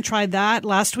Tina Brown, try that.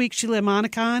 Last week, Sheila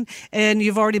Monicon. And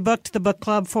you've already booked the book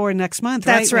club for next month,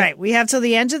 right? That's right. We have till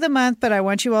the end of the month, but I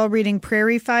want you all reading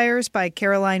Prairie Fires by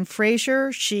Caroline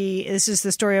Fraser. This is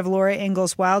the story of Laura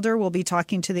Ingalls Wilder. We'll be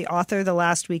talking to the author the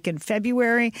last week in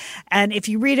February. And if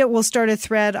you read it, we'll start a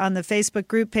thread on the Facebook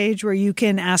group page where you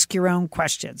can ask your own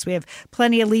questions. We have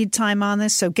plenty of lead time on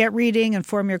this, so get reading and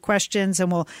form your questions,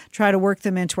 and we'll try to work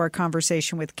them into our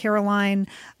conversation with Caroline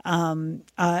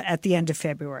at the end of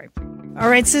February. All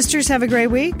right, sisters, have a great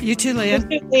week. You too,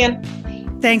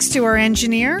 Leanne. Thanks to our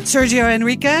engineer, Sergio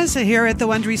Enriquez, here at the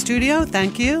Wondery Studio.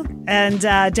 Thank you. And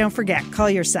don't forget, call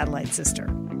your satellite sister.